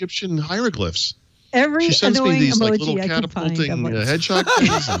animated Egyptian hieroglyphs. Every she sends annoying me these emoji little I can find. catapulting hedgehog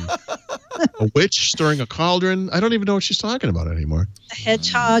things and a witch stirring a cauldron. I don't even know what she's talking about anymore. The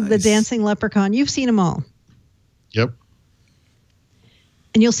hedgehog, the dancing leprechaun. You've seen them all. Yep.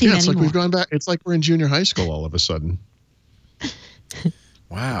 And you'll see many it's like more. we've gone back. It's like we're in junior high school all of a sudden.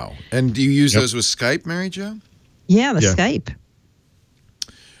 Wow. And do you use those with Skype, Mary Jo? Yeah, Skype.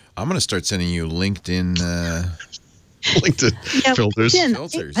 I'm going to start sending you LinkedIn filters.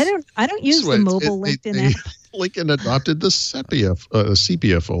 Filters. I don't use the mobile LinkedIn app. LinkedIn adopted the sepia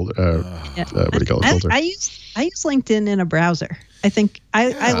folder. What do you call it? Filter. I use LinkedIn in a browser. I think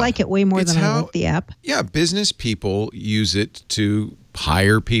I like it way more than I like the app. Yeah, business people use it to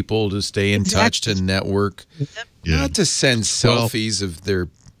hire people, to stay in touch, to network, not to send selfies of their.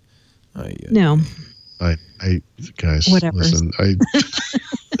 No. I guys, whatever. Listen,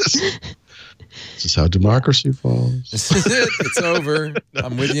 this is how democracy falls. This is it. It's over.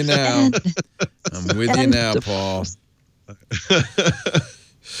 I'm with you now. I'm with you now, Paul.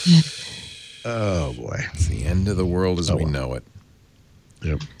 Oh boy, it's the end of the world as we know it.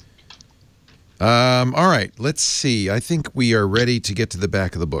 Yep. All right, let's see. I think we are ready to get to the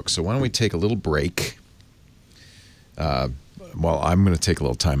back of the book. So why don't we take a little break? Well, I'm going to take a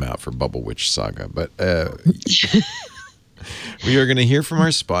little time out for Bubble Witch Saga, but we are going to hear from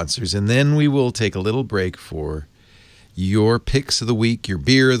our sponsors, and then we will take a little break for your picks of the week, your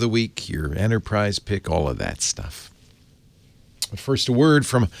beer of the week, your enterprise pick, all of that stuff. But first, a word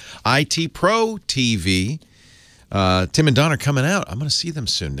from IT Pro TV. Tim and Don are coming out. I'm going to see them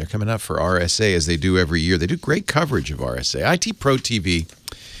soon. They're coming out for RSA as they do every year. They do great coverage of RSA. IT Pro TV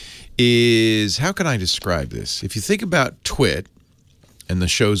is, how can I describe this? If you think about TWiT and the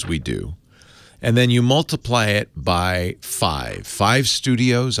shows we do, and then you multiply it by five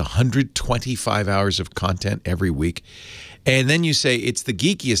studios, 125 hours of content every week, and then you say it's the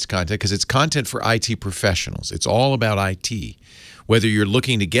geekiest content because it's content for IT professionals. It's all about IT. Whether you're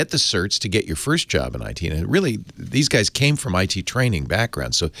looking to get the certs to get your first job in IT, and really, these guys came from IT training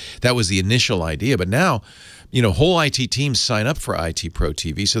background, so that was the initial idea. But now, whole IT teams sign up for IT Pro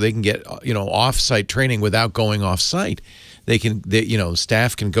TV so they can get, off-site training without going off-site.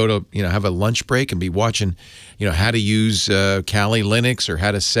 Staff can go to, have a lunch break and be watching, how to use Kali Linux or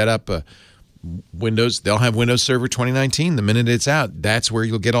how to set up Windows. They'll have Windows Server 2019 the minute it's out. That's where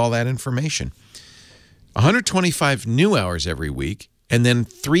you'll get all that information. 125 new hours every week, and then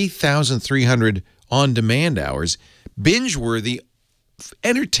 3,300 on-demand hours, binge-worthy,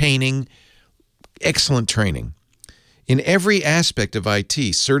 entertaining, excellent training. In every aspect of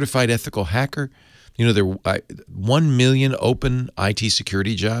IT, certified ethical hacker, there are 1 million open IT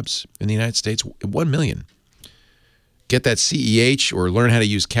security jobs in the United States, 1 million. Get that CEH or learn how to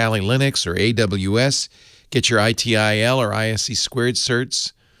use Kali Linux or AWS, get your ITIL or ISC squared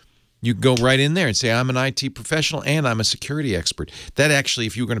certs. You can go right in there and say, I'm an IT professional and I'm a security expert. That actually,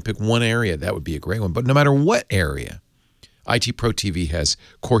 if you were going to pick one area, that would be a great one. But no matter what area, IT Pro TV has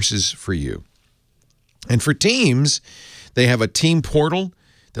courses for you. And for teams, they have a team portal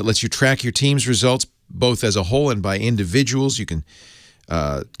that lets you track your team's results both as a whole and by individuals. You can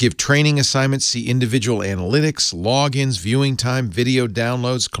give training assignments, see individual analytics, logins, viewing time, video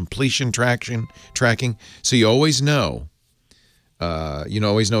downloads, completion tracking. So you always know.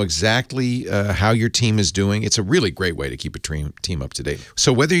 Always know exactly how your team is doing. It's a really great way to keep a team up to date.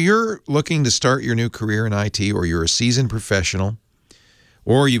 So whether you're looking to start your new career in IT or you're a seasoned professional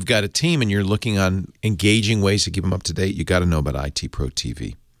or you've got a team and you're looking on engaging ways to keep them up to date, you got to know about IT Pro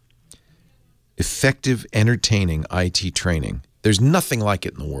TV. Effective, entertaining IT training. There's nothing like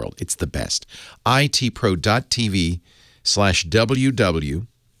it in the world. It's the best. itpro.tv PUBG.com/WW.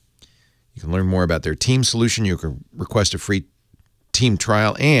 You can learn more about their team solution. You can request a free team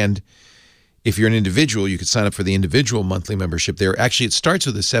trial. And if you're an individual, you could sign up for the individual monthly membership there. Actually, it starts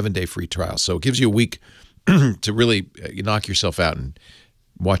with a 7-day free trial. So it gives you a week to really knock yourself out and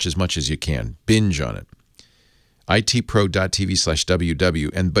watch as much as you can. Binge on it.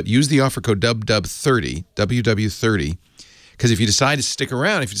 itpro.tv/WW. But use the offer code WW30, WW30, because if you decide to stick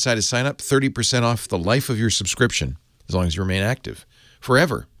around, if you decide to sign up, 30% off the life of your subscription, as long as you remain active,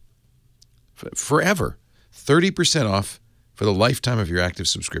 forever. Forever. 30% off for the lifetime of your active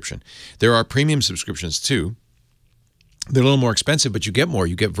subscription. There are premium subscriptions too. They're a little more expensive, but you get more.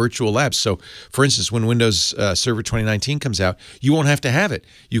 You get virtual labs. So, for instance, when Windows Server 2019 comes out, you won't have to have it.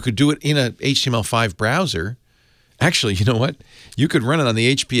 You could do it in a HTML5 browser. Actually, you know what? You could run it on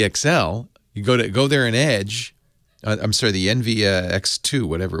the HP XL. You go there in Edge. I'm sorry, the NVX2,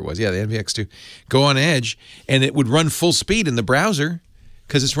 whatever it was. Yeah, the NVX2. Go on Edge, and it would run full speed in the browser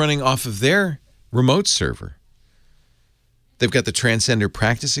because it's running off of their remote server. They've got the Transcender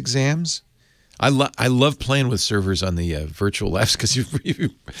practice exams. I love playing with servers on the virtual labs because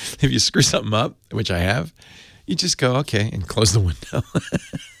if you screw something up, which I have, you just go, okay, and close the window.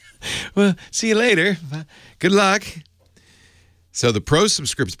 Well, see you later. Good luck. So the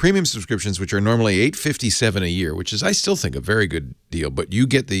premium subscriptions, which are normally $857 a year, which is, I still think, a very good deal, but you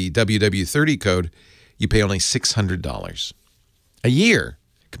get the WW30 code, you pay only $600 a year.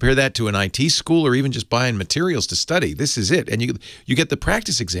 Compare that to an IT school or even just buying materials to study. This is it. And you get the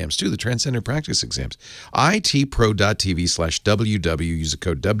practice exams, too, the Transcender practice exams. itpro.tv/WW. Use the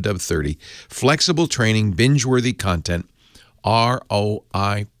code WW30. Flexible training, binge-worthy content,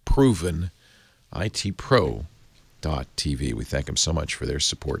 ROI proven. itpro.tv. We thank them so much for their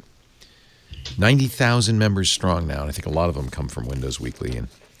support. 90,000 members strong now, and I think a lot of them come from Windows Weekly and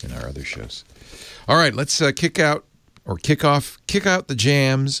our other shows. All right, let's kick out the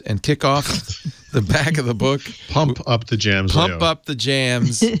jams and kick off the back of the book. Pump up the jams. Pump Leo. up the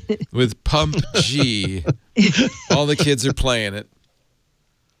jams with PUBG. All the kids are playing it.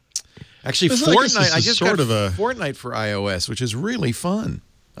 Actually, Fortnite. I just got Fortnite for iOS, which is really fun.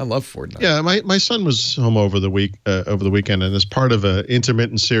 I love Fortnite. Yeah, my son was home over the weekend, and as part of an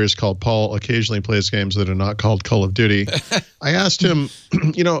intermittent series called Paul Occasionally Plays Games That Are Not Called Call of Duty, I asked him,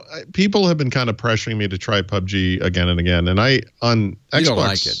 people have been kind of pressuring me to try PUBG again and again, and on Xbox, you don't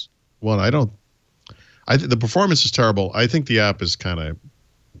like it. Well, I don't. The performance is terrible. I think the app is kind of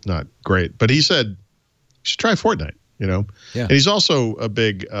not great, but he said you should try Fortnite. Yeah. And he's also a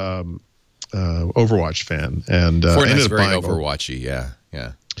big Overwatch fan, and Fortnite's very Overwatchy. Yeah.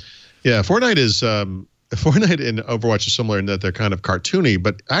 Yeah, Fortnite and Overwatch is similar in that they're kind of cartoony,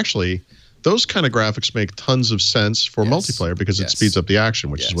 but actually those kind of graphics make tons of sense for multiplayer because it speeds up the action,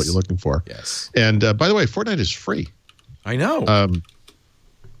 which is what you're looking for. Yes. And by the way, Fortnite is free. I know.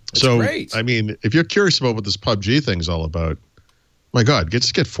 So great. I mean, if you're curious about what this PUBG thing's all about, my God,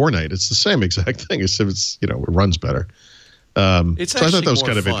 just get Fortnite. It's the same exact thing. It's it runs better. It's actually I thought that was more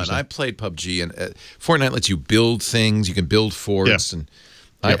kind of fun. interesting. I played PUBG, and Fortnite lets you build things. You can build forts, and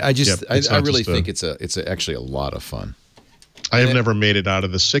I really think it's actually a lot of fun. I have never made it out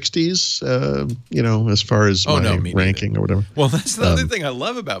of the 60s, as far as my ranking or whatever. Well, that's the other thing I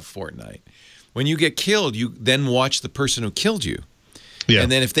love about Fortnite. When you get killed, you then watch the person who killed you. Yeah.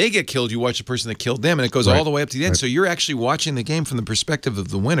 And then if they get killed, you watch the person that killed them, and it goes all the way up to the end. So you're actually watching the game from the perspective of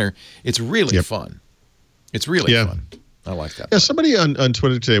the winner. It's really fun. It's really fun. I like that. Yeah, somebody on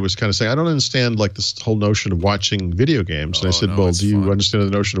Twitter today was kind of saying, I don't understand this whole notion of watching video games. And I said, well, do you understand the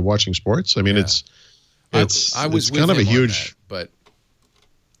notion of watching sports? I mean, it's kind of a huge, but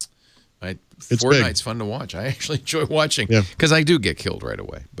it's Fortnite's fun to watch. I actually enjoy watching because I do get killed right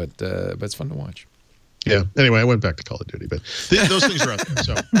away, but it's fun to watch. Yeah. Anyway, I went back to Call of Duty, but those things are out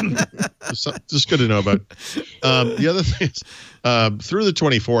there. So just good to know about. The other thing is, through the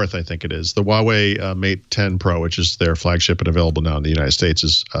 24th, I think it is, the Huawei Mate 10 Pro, which is their flagship and available now in the United States,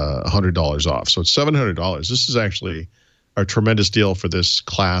 is $100 off. So it's $700. This is actually a tremendous deal for this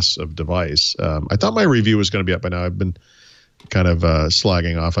class of device. I thought my review was going to be up by now. I've been kind of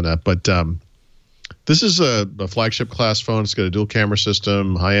slagging off on that, but this is a flagship class phone. It's got a dual camera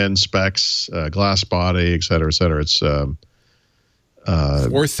system, high-end specs, glass body, et cetera, et cetera. It's 4,000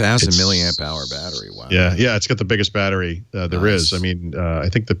 milliamp hour battery. Wow. Yeah. It's got the biggest battery there is. I mean, I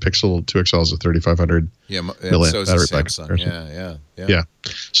think the Pixel 2 XL is a 3,500 milliamp so battery Samsung. Yeah.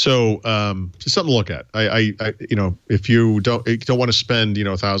 So just something to look at. If you don't want to spend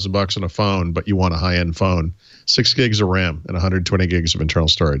 $1,000 on a phone, but you want a high-end phone, 6 gigs of RAM and 120 gigs of internal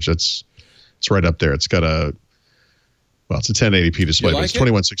storage. It's right up there. It's got it's a 1080p display, but it's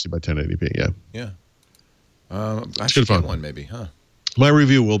 2160 by 1080p. Yeah. I should get one maybe, huh? My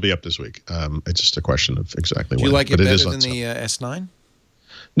review will be up this week. It's just a question of exactly when. Do you like it but better than the S9?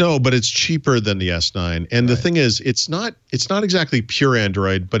 No, but it's cheaper than the S9. And the thing is, it's not exactly pure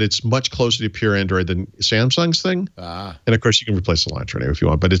Android, but it's much closer to pure Android than Samsung's thing. And of course, you can replace the launcher if you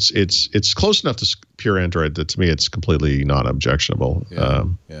want, but it's close enough to pure Android that to me it's completely non-objectionable. Yeah.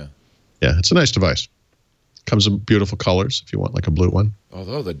 Yeah, it's a nice device. Comes in beautiful colors if you want like a blue one.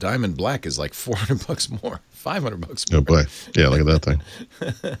 Although the diamond black is like $400 more, $500 more. Oh boy, yeah, look at that thing.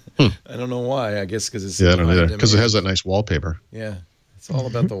 I don't know why. I guess because it's I don't either. Because it has that nice wallpaper. Yeah, it's all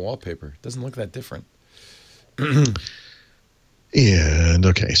about the wallpaper. It doesn't look that different. And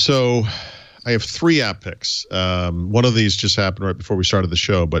okay, so I have 3 app picks. One of these just happened right before we started the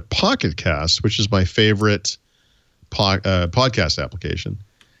show, but Pocket Cast, which is my favorite podcast application,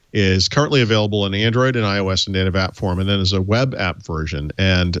 is currently available in Android and iOS in native app form, and then as a web app version.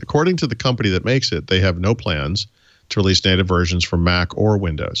 And according to the company that makes it, they have no plans to release native versions for Mac or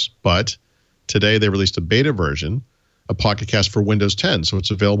Windows. But today they released a beta version of Pocket Cast for Windows 10, so it's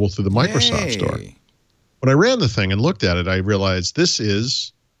available through the Microsoft Store. When I ran the thing and looked at it, I realized this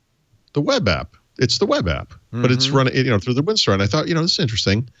is the web app. It's the web app, but it's running through the Windows Store. And I thought, this is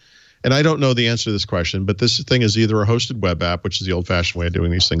interesting. And I don't know the answer to this question, but this thing is either a hosted web app, which is the old-fashioned way of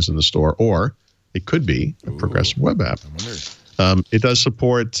doing these things in the store, or it could be a progressive web app. It does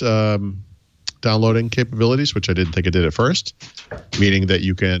support downloading capabilities, which I didn't think it did at first, meaning that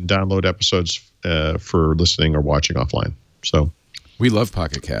you can download episodes for listening or watching offline. So we love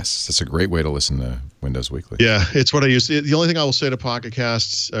Pocket Casts. That's a great way to listen to Windows Weekly. Yeah, it's what I use. The only thing I will say to Pocket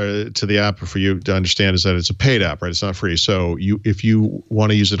Casts, to the app for you to understand, is that it's a paid app, right? It's not free. So if you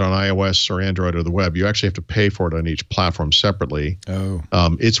want to use it on iOS or Android or the web, you actually have to pay for it on each platform separately. Oh.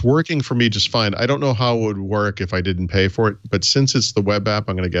 It's working for me just fine. I don't know how it would work if I didn't pay for it, but since it's the web app,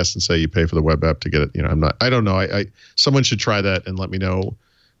 I'm going to guess and say you pay for the web app to get it. I don't know. Someone should try that and let me know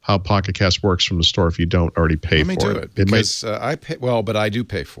how Pocket Cast works from the store if you don't already pay for it. Let me do it because I pay. Well, but I do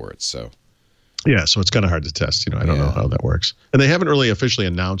pay for it, so. Yeah, so it's kind of hard to test. I don't know how that works, and they haven't really officially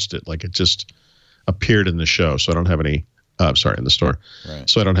announced it. Like it just appeared in the show, so I don't have any. In the store, right.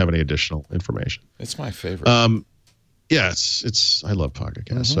 So I don't have any additional information. It's my favorite. Yeah, it's. I love Pocket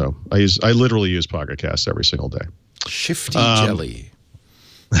Cast, so I literally use Pocket Cast every single day. Shifty Jelly.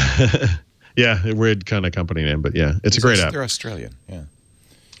 Yeah, a weird kind of company name, but yeah, it's a great app. They're Australian, yeah.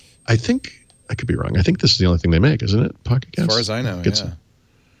 I think I could be wrong. I think this is the only thing they make, isn't it? Pocket Cast. As far as I know, yeah.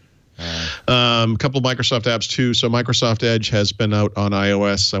 A couple of Microsoft apps too. So Microsoft Edge has been out on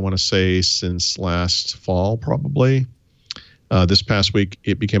iOS, I want to say, since last fall, probably. This past week,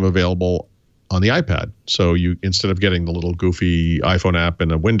 it became available on the iPad. So you, instead of getting the little goofy iPhone app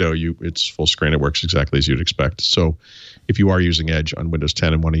in a window, it's full screen. It works exactly as you'd expect. So if you are using Edge on Windows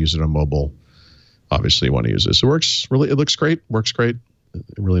 10 and want to use it on mobile, obviously you want to use this. It works really. It looks great. Works great.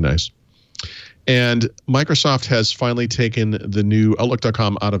 Really nice. And Microsoft has finally taken the new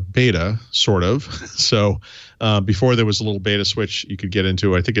Outlook.com out of beta, sort of. So before there was a little beta switch you could get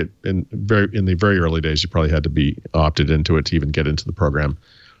into. I think in the very early days, you probably had to be opted into it to even get into the program.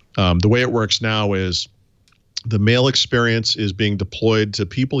 The way it works now is the mail experience is being deployed to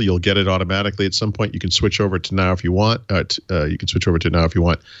people. You'll get it automatically at some point. You can switch over to now if you want. You can switch over to now if you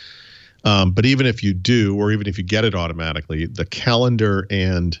want. But even if you do, or even if you get it automatically, the calendar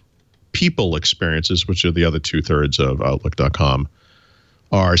and people experiences, which are the other 2/3 of Outlook.com,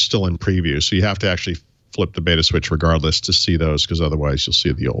 are still in preview. So you have to actually flip the beta switch regardless to see those, because otherwise you'll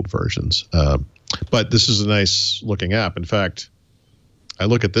see the old versions. But this is a nice looking app. In fact, I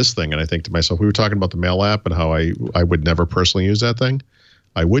look at this thing and I think to myself, we were talking about the mail app and how I would never personally use that thing.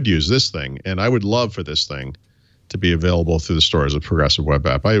 I would use this thing, and I would love for this thing to be available through the store as a progressive web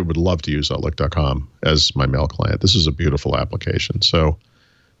app. I would love to use Outlook.com as my mail client. This is a beautiful application. So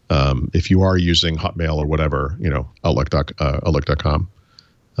if you are using Hotmail or whatever, Outlook.com,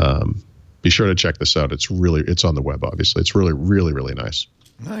 be sure to check this out. It's on the web, obviously. It's really, really, really nice.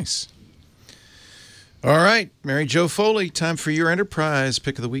 Nice. All right, Mary Jo Foley, time for your enterprise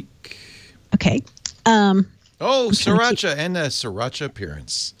pick of the week. Okay. Sriracha and a Sriracha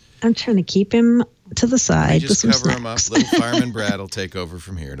appearance. I'm trying to keep him to the side. Just cover him up. Little Fireman Brad will take over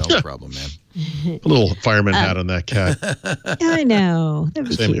from here. No problem, man. A little fireman hat on that cat. I know.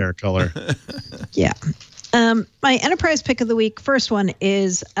 Same cute. hair color. Yeah. My enterprise pick of the week, first one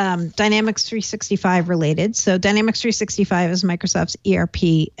is Dynamics 365 related. So Dynamics 365 is Microsoft's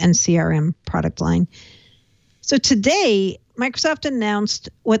ERP and CRM product line. So today, Microsoft announced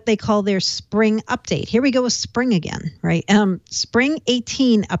what they call their spring update. Here we go with spring again, right? Spring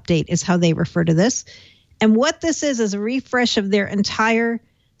 18 update is how they refer to this. And what this is a refresh of their entire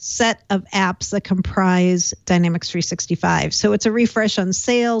set of apps that comprise Dynamics 365. So it's a refresh on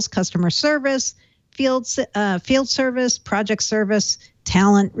sales, customer service, field service, project service,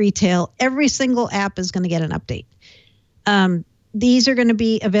 talent, retail. Every single app is going to get an update. These are going to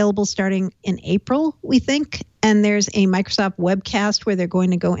be available starting in April, we think. And there's a Microsoft webcast where they're going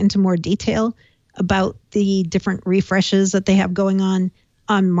to go into more detail about the different refreshes that they have going on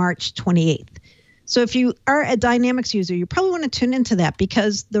March 28th. So if you are a Dynamics user, you probably want to tune into that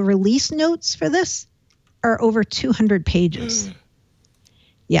because the release notes for this are over 200 pages.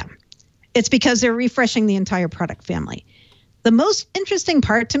 Yeah. It's because they're refreshing the entire product family. The most interesting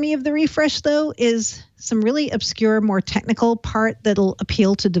part to me of the refresh, though, is some really obscure, more technical part that'll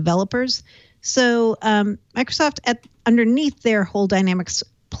appeal to developers. So Microsoft, underneath their whole Dynamics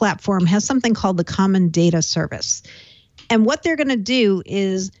platform, has something called the Common Data Service. And what they're going to do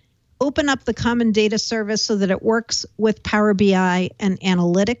is open up the Common Data Service so that it works with Power BI and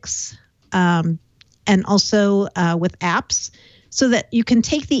analytics, and also with apps, so that you can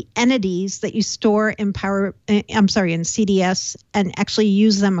take the entities that you store in in CDS and actually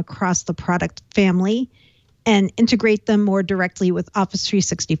use them across the product family and integrate them more directly with Office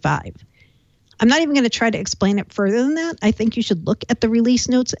 365. I'm not even going to try to explain it further than that. I think you should look at the release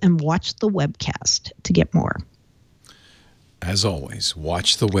notes and watch the webcast to get more. As always,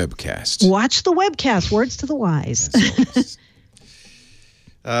 watch the webcast. Watch the webcast. Words to the wise.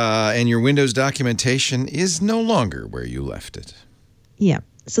 And your Windows documentation is no longer where you left it. Yeah.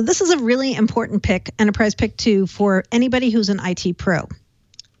 So this is a really important pick, enterprise pick too, for anybody who's an IT pro.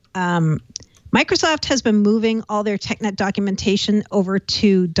 Microsoft has been moving all their TechNet documentation over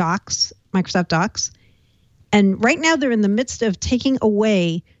to Docs, Microsoft Docs. And right now they're in the midst of taking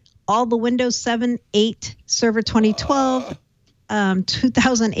away all the Windows 7, 8, Server 2012,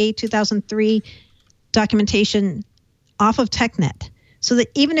 2008, 2003 documentation off of TechNet. So that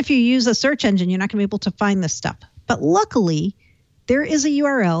even if you use a search engine, you're not going to be able to find this stuff. But luckily, there is a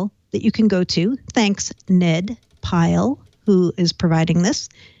URL that you can go to. Thanks, Ned Pyle, who is providing this.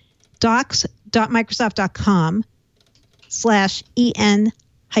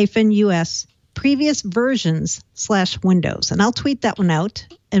 docs.microsoft.com/en-us previous versions/Windows. And I'll tweet that one out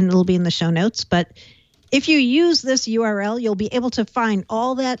and it'll be in the show notes. But if you use this URL, you'll be able to find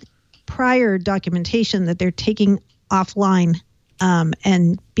all that prior documentation that they're taking offline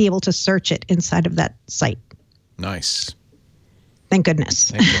and be able to search it inside of that site. Nice. Thank goodness.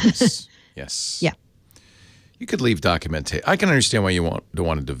 Thank goodness. Yes. Yeah. You could leave documentation. I can understand why you don't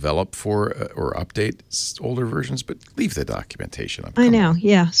want to develop for or update older versions, but leave the documentation up. I know.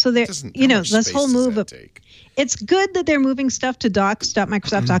 Yeah. So there, this whole move of it's good that they're moving stuff to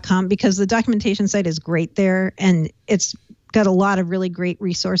docs.microsoft.com because the documentation site is great there and it's got a lot of really great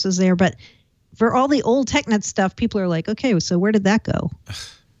resources there. But for all the old TechNet stuff, people are like, okay, so where did that go?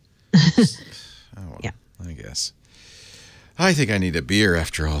 Yeah. I guess. I think I need a beer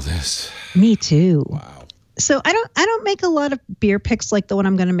after all this. Me too. Wow. So I don't make a lot of beer picks like the one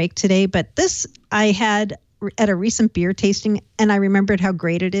I'm going to make today, but this I had at a recent beer tasting and I remembered how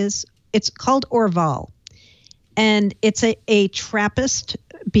great it is. It's called Orval. And it's a Trappist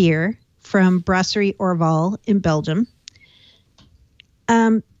beer from Brasserie Orval in Belgium.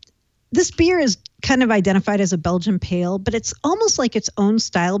 This beer is kind of identified as a Belgian pale, but it's almost like its own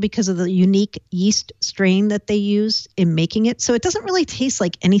style because of the unique yeast strain that they use in making it. So it doesn't really taste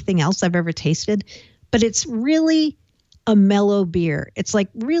like anything else I've ever tasted, but it's really a mellow beer. It's like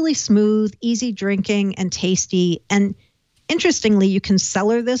really smooth, easy drinking and tasty. And interestingly, you can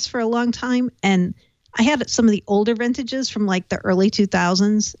cellar this for a long time. And I had some of the older vintages from like the early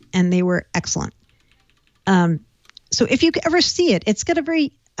 2000s and they were excellent. So if you ever see it, it's got a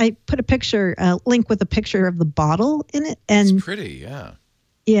very, I put a link with a picture of the bottle in it. And it's pretty, yeah.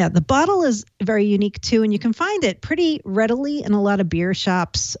 Yeah, the bottle is very unique too, and you can find it pretty readily in a lot of beer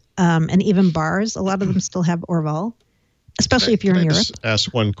shops and even bars. A lot of them still have Orval, especially if you're in Europe. Just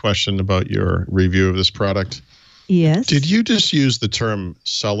ask one question about your review of this product. Yes. Did you just use the term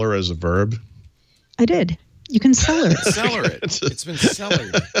cellar as a verb? I did. You can cellar it. Cellar it. It's been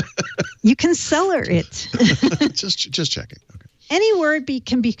cellared. You can cellar it. just checking. Okay. Any word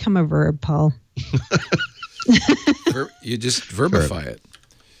can become a verb, Paul. You just verbify it.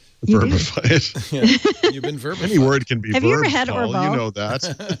 Verbify it. Yeah, you've been verbifying. Any word can be Have verb, you ever had Paul. Orval? You know that.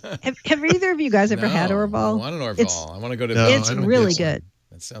 Have either of you guys ever had Orval? I want an Orval. I want to go to. It's really good.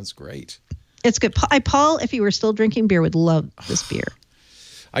 That sounds great. It's good. Paul, if you were still drinking beer, would love this beer.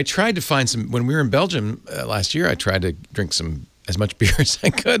 I tried to find some when we were in Belgium last year. I tried to drink as much beer as I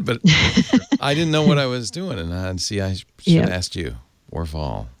could, but I didn't know what I was doing. And I should have asked you,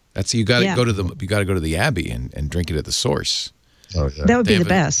 Orval. That's you got to go to the Abbey and drink it at the source. Oh, yeah. That would They be have the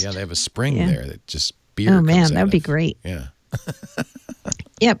best. Yeah, they have a spring Yeah. there that just beer. Oh, man, comes that out would be of. great. Yeah.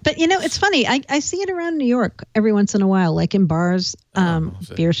 Yeah, but it's funny. I see it around New York every once in a while, like in bars, so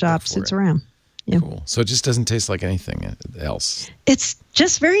beer shops. look for It's it. around. Yeah. Cool. So it just doesn't taste like anything else. It's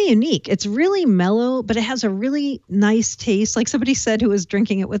just very unique. It's really mellow, but it has a really nice taste. Like somebody said who was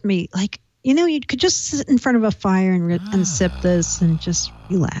drinking it with me, like, you could just sit in front of a fire and sip this and just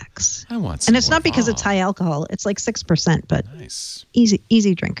relax. I want some. And it's not because Orval. it's high alcohol. It's like 6%, but Nice.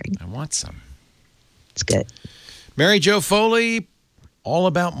 easy drinking. I want some. It's good. Mary Jo Foley,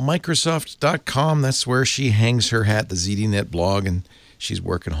 allaboutmicrosoft.com. That's where she hangs her hat, the ZDNet blog, and she's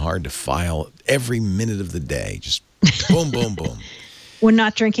working hard to file every minute of the day. Just boom, boom, boom. We're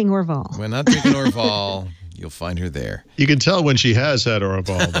not drinking Orval. When not drinking Orval, you'll find her there. You can tell when she has had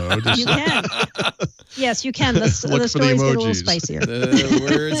Orval, though. You can. Yes, you can. The Look for the stories get a little emojis. spicier. The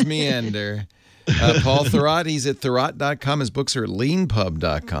words meander. Paul Thurrott, he's at Thurrott.com. His books are at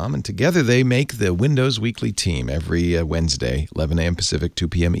leanpub.com. And together they make the Windows Weekly Team every Wednesday, 11 a.m. Pacific, 2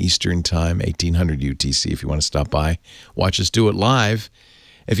 p.m. Eastern Time, 1800 UTC. If you want to stop by, watch us do it live.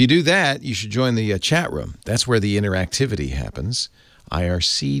 If you do that, you should join the chat room. That's where the interactivity happens.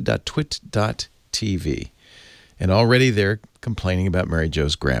 irc.twit.tv. And already they're complaining about Mary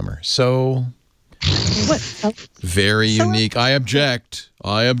Jo's grammar. So, What? Oh, very So- unique. I object.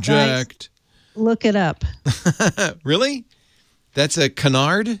 I object. look it up. Really? That's a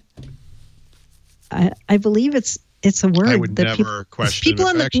canard? I believe it's a word I would that never question people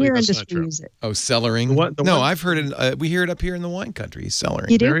it. in the Actually, beer that's not industry true. use it. Oh, cellaring? The No, one- I've heard it. We hear it up here in the wine country. Cellaring.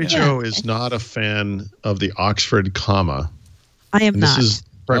 You do? Mary Yeah. Jo is not a fan of the Oxford comma. I am And not. this is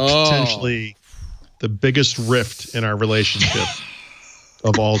potentially the biggest rift in our relationship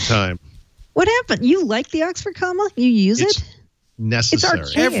of all time. What happened? You like the Oxford comma? You use It's it? necessary.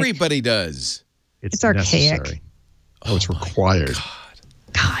 archaic. Everybody does. It's archaic. necessary. Oh, it's required.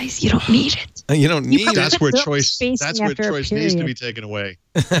 Guys, you don't need it. You don't need put it. That's where Built choice. spacing That's where after a choice needs to period. be taken away.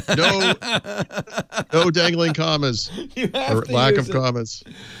 No, no dangling commas You have or to lack use of it. commas.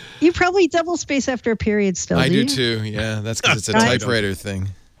 You probably double space after a period still. I do you? too. Yeah, that's because it's a Right. typewriter thing.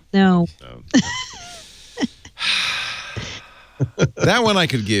 No. That one I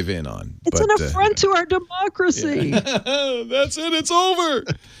could give in on. It's but, an affront to our democracy. That's it. It's over.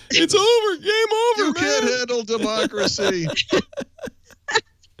 It's over. Game over, You man. can't handle democracy.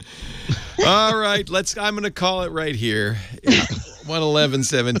 All right, I'm going to call it right here.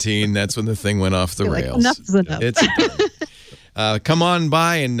 1:11:17. That's when the thing went off the You're like, rails. enough is enough. It's come on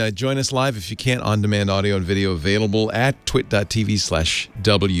by and join us live if you can. On-demand audio and video available at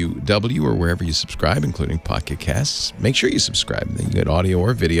twit.tv/WW or wherever you subscribe, including Pocket Casts. Make sure you subscribe. Then you get audio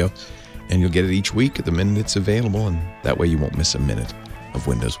or video, and you'll get it each week at the minute it's available, and that way you won't miss a minute of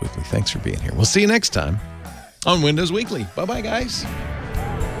Windows Weekly. Thanks for being here. We'll see you next time on Windows Weekly. Bye-bye, guys.